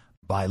Methods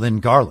by Lynn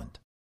Garland.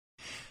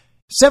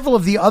 Several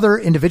of the other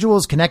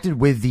individuals connected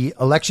with the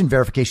Election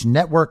Verification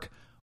Network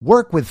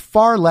work with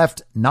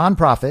far-left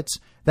nonprofits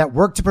that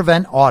work to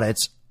prevent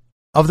audits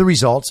of the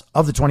results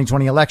of the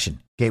 2020 election,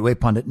 Gateway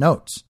Pundit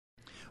notes.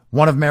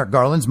 One of Merrick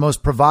Garland's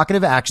most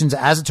provocative actions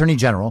as Attorney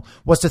General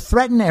was to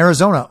threaten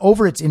Arizona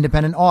over its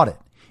independent audit.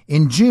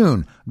 In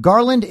June,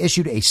 Garland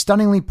issued a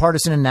stunningly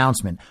partisan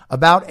announcement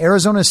about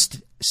Arizona's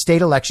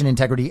state election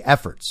integrity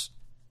efforts.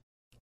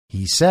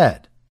 He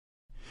said,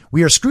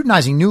 "We are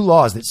scrutinizing new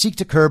laws that seek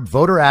to curb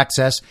voter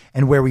access,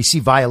 and where we see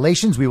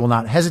violations, we will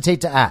not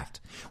hesitate to act.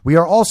 We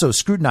are also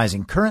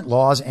scrutinizing current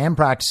laws and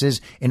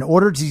practices in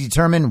order to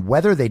determine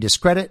whether they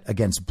discredit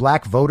against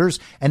black voters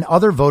and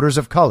other voters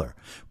of color.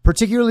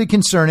 Particularly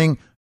concerning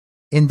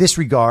in this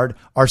regard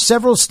are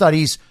several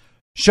studies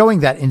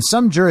showing that in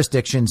some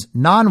jurisdictions,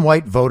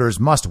 non-white voters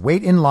must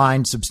wait in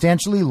line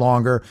substantially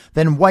longer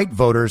than white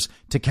voters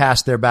to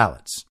cast their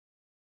ballots."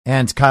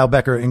 And Kyle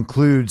Becker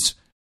includes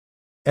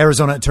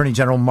Arizona Attorney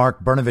General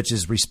Mark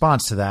Brnovich's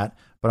response to that,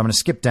 but I'm going to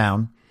skip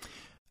down.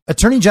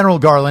 Attorney General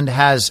Garland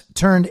has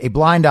turned a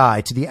blind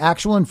eye to the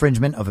actual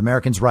infringement of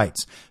Americans'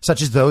 rights,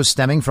 such as those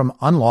stemming from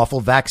unlawful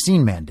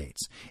vaccine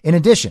mandates. In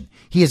addition,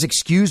 he has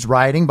excused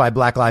rioting by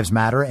Black Lives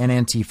Matter and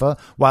Antifa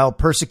while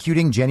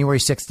persecuting January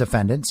 6th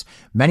defendants,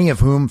 many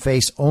of whom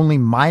face only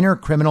minor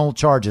criminal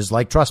charges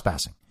like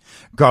trespassing.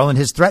 Garland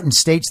has threatened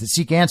states that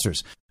seek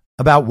answers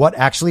about what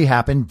actually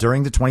happened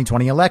during the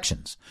 2020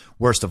 elections.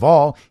 Worst of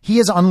all, he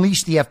has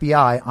unleashed the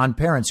FBI on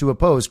parents who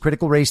oppose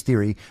critical race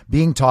theory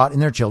being taught in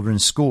their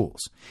children's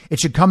schools.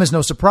 It should come as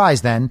no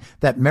surprise, then,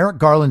 that Merrick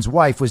Garland's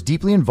wife was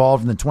deeply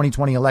involved in the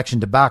 2020 election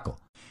debacle,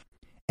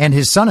 and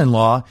his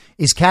son-in-law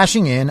is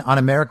cashing in on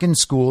American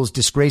schools'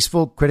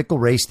 disgraceful critical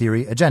race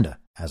theory agenda,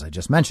 as I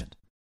just mentioned.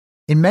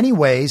 In many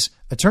ways,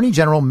 Attorney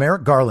General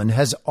Merrick Garland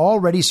has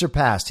already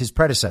surpassed his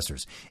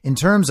predecessors in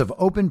terms of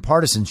open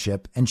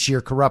partisanship and sheer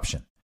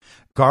corruption.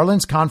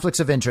 Garland's conflicts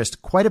of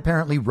interest quite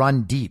apparently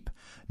run deep,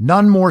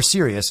 none more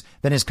serious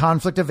than his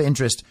conflict of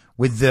interest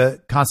with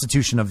the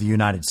Constitution of the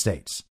United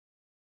States.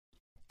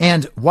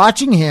 And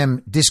watching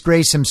him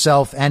disgrace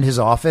himself and his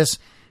office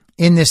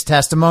in this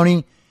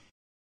testimony,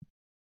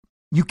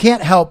 you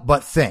can't help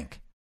but think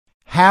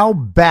how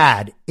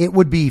bad it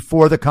would be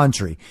for the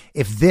country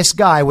if this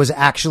guy was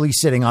actually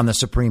sitting on the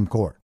Supreme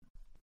Court.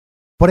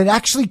 But it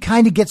actually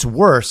kind of gets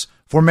worse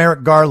for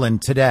Merrick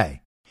Garland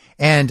today.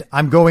 And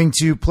I'm going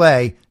to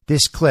play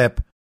this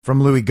clip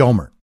from Louis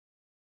Gohmert.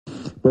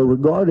 But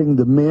regarding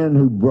the men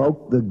who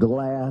broke the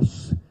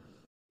glass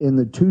in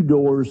the two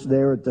doors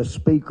there at the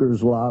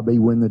speaker's lobby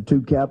when the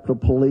two Capitol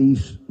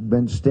Police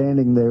been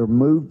standing there,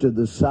 moved to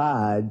the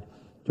side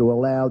to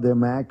allow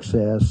them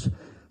access,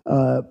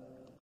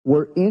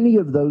 were any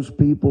of those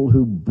people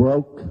who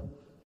broke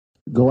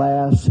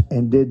glass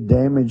and did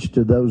damage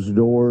to those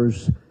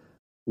doors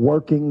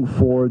working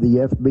for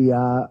the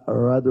FBI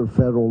or other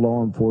federal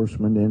law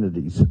enforcement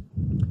entities?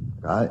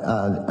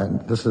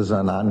 This is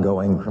an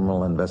ongoing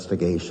criminal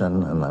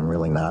investigation, and I'm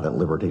really not at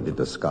liberty to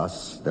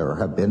discuss. There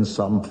have been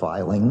some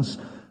filings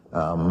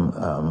in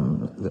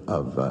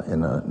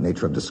the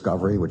nature of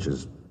discovery, which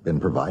has been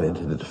provided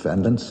to the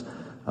defendants.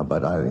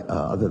 But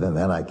other than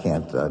that, I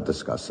can't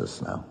discuss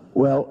this now.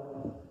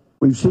 Well,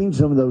 we've seen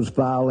some of those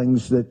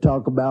filings that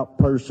talk about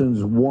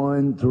persons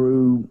 1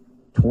 through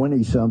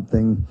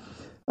 20-something.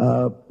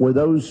 Were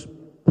those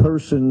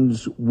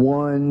persons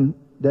 1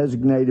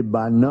 designated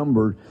by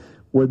number?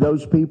 Were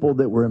those people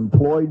that were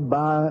employed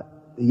by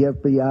the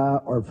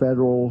FBI or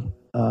federal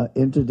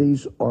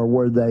entities, or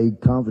were they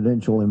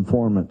confidential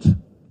informants?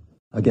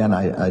 Again,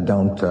 I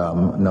don't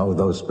know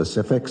those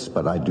specifics,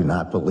 but I do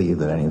not believe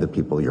that any of the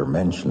people you're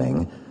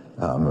mentioning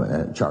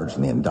charged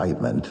in the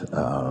indictment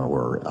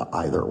were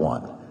either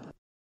one.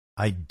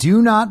 I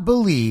do not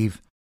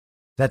believe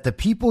that the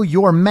people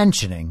you're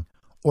mentioning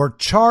or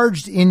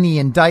charged in the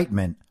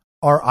indictment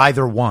are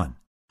either one.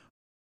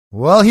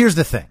 Well, here's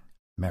the thing,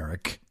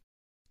 Merrick.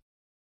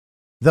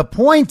 The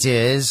point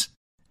is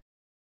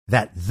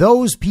that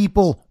those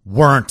people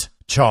weren't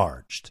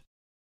charged.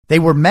 They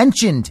were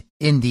mentioned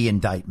in the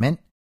indictment.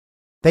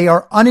 They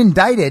are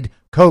unindicted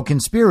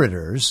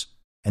co-conspirators,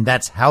 and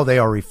that's how they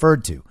are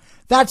referred to.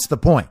 That's the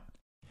point.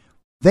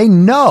 They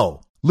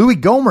know, Louis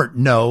Gohmert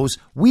knows,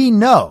 we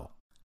know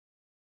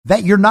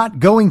that you're not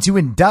going to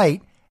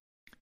indict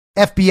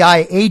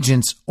FBI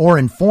agents or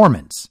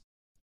informants.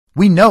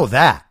 We know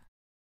that.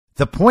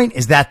 The point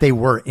is that they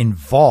were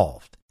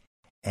involved.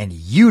 And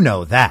you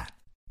know that.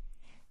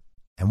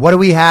 And what do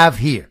we have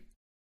here?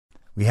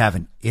 We have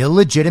an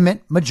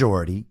illegitimate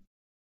majority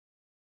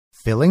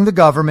filling the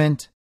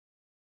government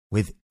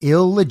with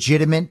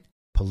illegitimate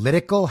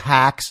political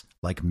hacks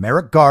like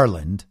Merrick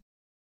Garland,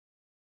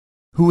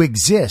 who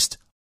exist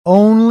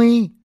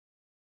only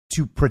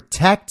to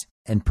protect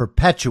and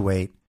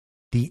perpetuate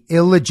the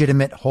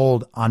illegitimate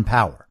hold on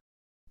power.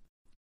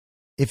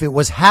 If it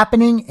was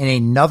happening in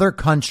another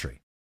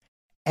country,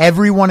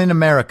 everyone in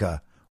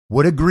America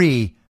would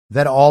agree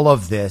that all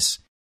of this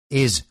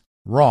is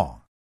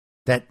wrong,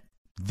 that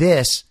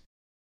this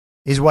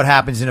is what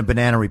happens in a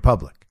banana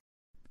republic.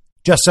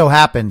 Just so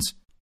happens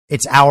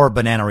it's our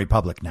banana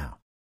republic now.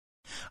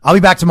 I'll be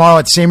back tomorrow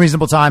at the same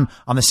reasonable time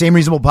on the Same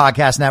Reasonable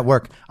Podcast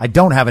Network. I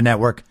don't have a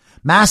network.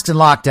 Masks and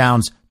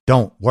lockdowns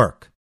don't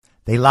work.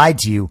 They lied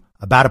to you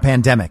about a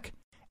pandemic,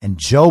 and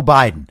Joe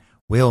Biden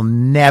will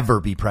never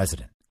be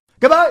president.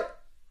 Goodbye.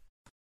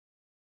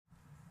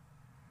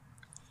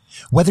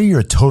 Whether you're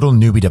a total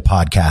newbie to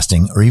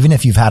podcasting or even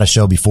if you've had a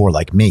show before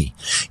like me,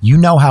 you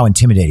know how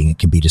intimidating it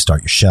can be to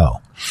start your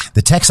show.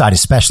 The tech side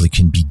especially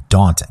can be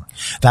daunting.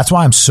 That's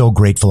why I'm so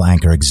grateful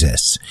Anchor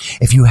exists.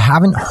 If you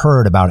haven't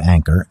heard about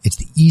Anchor, it's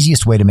the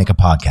easiest way to make a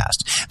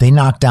podcast. They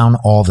knock down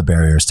all the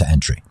barriers to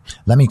entry.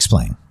 Let me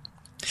explain.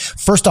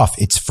 First off,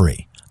 it's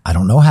free. I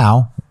don't know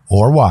how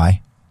or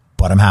why,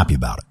 but I'm happy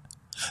about it.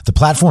 The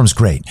platform's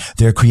great.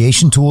 There are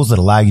creation tools that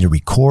allow you to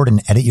record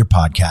and edit your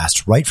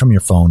podcast right from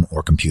your phone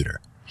or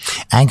computer.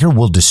 Anchor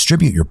will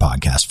distribute your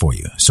podcast for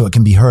you so it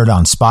can be heard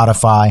on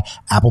Spotify,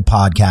 Apple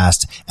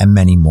Podcasts, and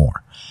many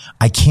more.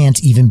 I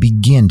can't even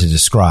begin to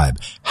describe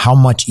how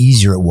much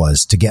easier it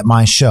was to get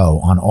my show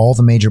on all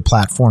the major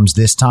platforms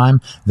this time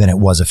than it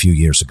was a few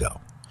years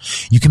ago.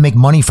 You can make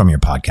money from your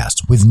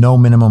podcast with no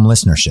minimum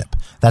listenership.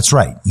 That's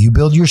right. You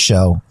build your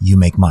show, you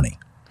make money.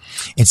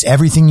 It's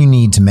everything you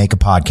need to make a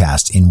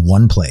podcast in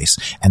one place,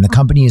 and the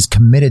company is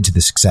committed to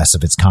the success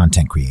of its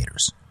content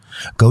creators.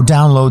 Go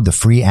download the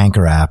free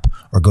Anchor app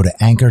or go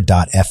to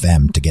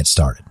anchor.fm to get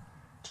started.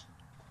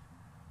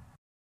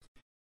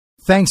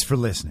 Thanks for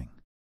listening.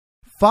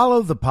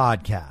 Follow the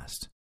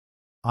podcast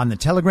on the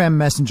Telegram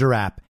Messenger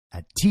app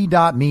at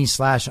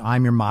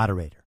t.me/I'm your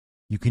moderator.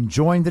 You can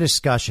join the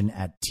discussion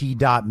at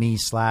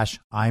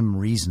t.me/I'm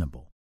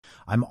reasonable.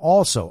 I'm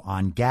also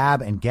on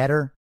Gab and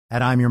Getter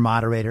at I'm your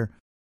moderator.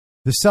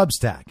 The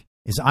Substack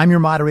is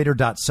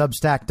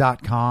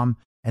imyourmoderator.substack.com,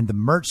 and the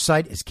merch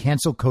site is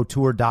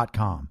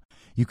cancelcouture.com.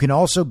 You can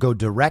also go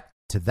direct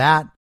to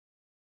that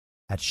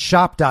at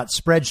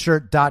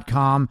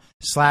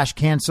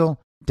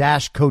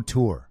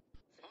shop.spreadshirt.com/cancel-couture.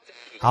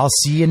 I'll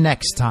see you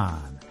next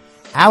time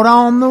out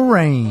on the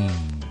range.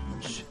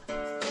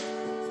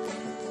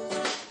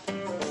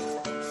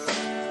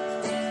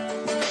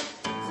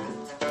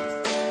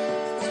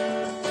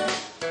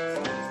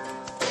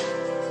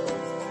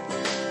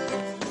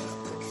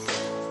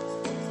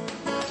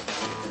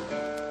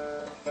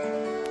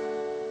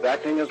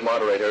 Acting as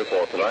moderator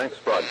for tonight's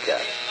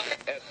broadcast.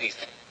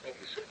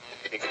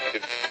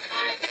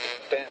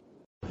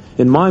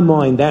 In my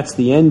mind, that's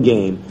the end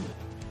game.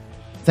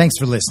 Thanks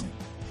for listening.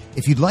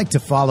 If you'd like to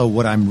follow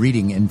what I'm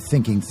reading and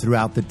thinking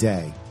throughout the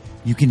day,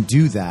 you can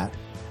do that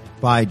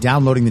by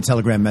downloading the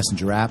Telegram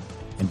Messenger app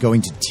and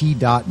going to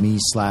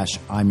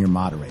t.me/I'm your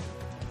moderator.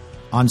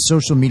 On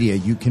social media,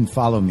 you can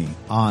follow me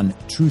on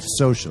Truth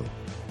Social,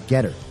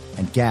 Getter,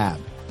 and Gab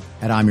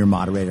at I'm your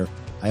moderator.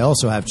 I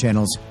also have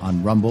channels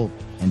on Rumble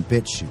and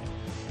BitChute.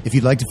 If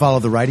you'd like to follow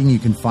the writing, you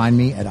can find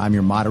me at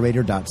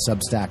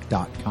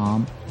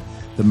imyourmoderator.substack.com.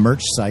 The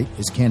merch site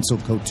is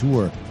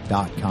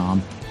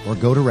cancelcouture.com, or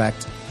go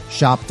direct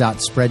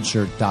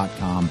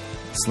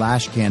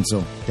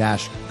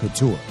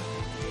shop.spreadshirt.com/cancel-couture.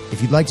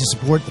 If you'd like to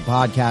support the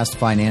podcast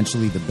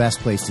financially, the best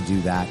place to do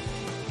that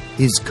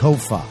is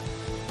Ko-Fi.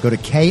 Go to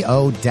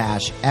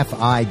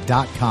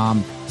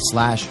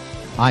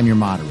ko-fi.com/I'm your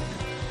moderator.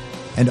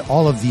 And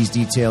all of these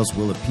details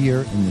will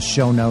appear in the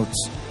show notes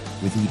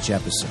with each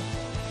episode.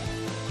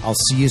 I'll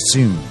see you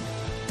soon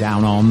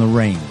down on the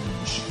range.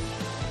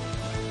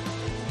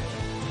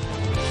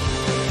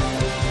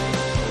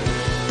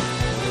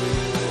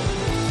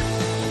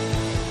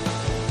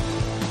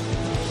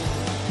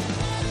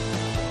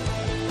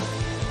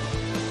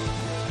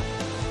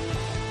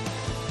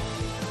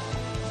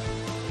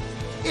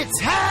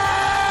 It's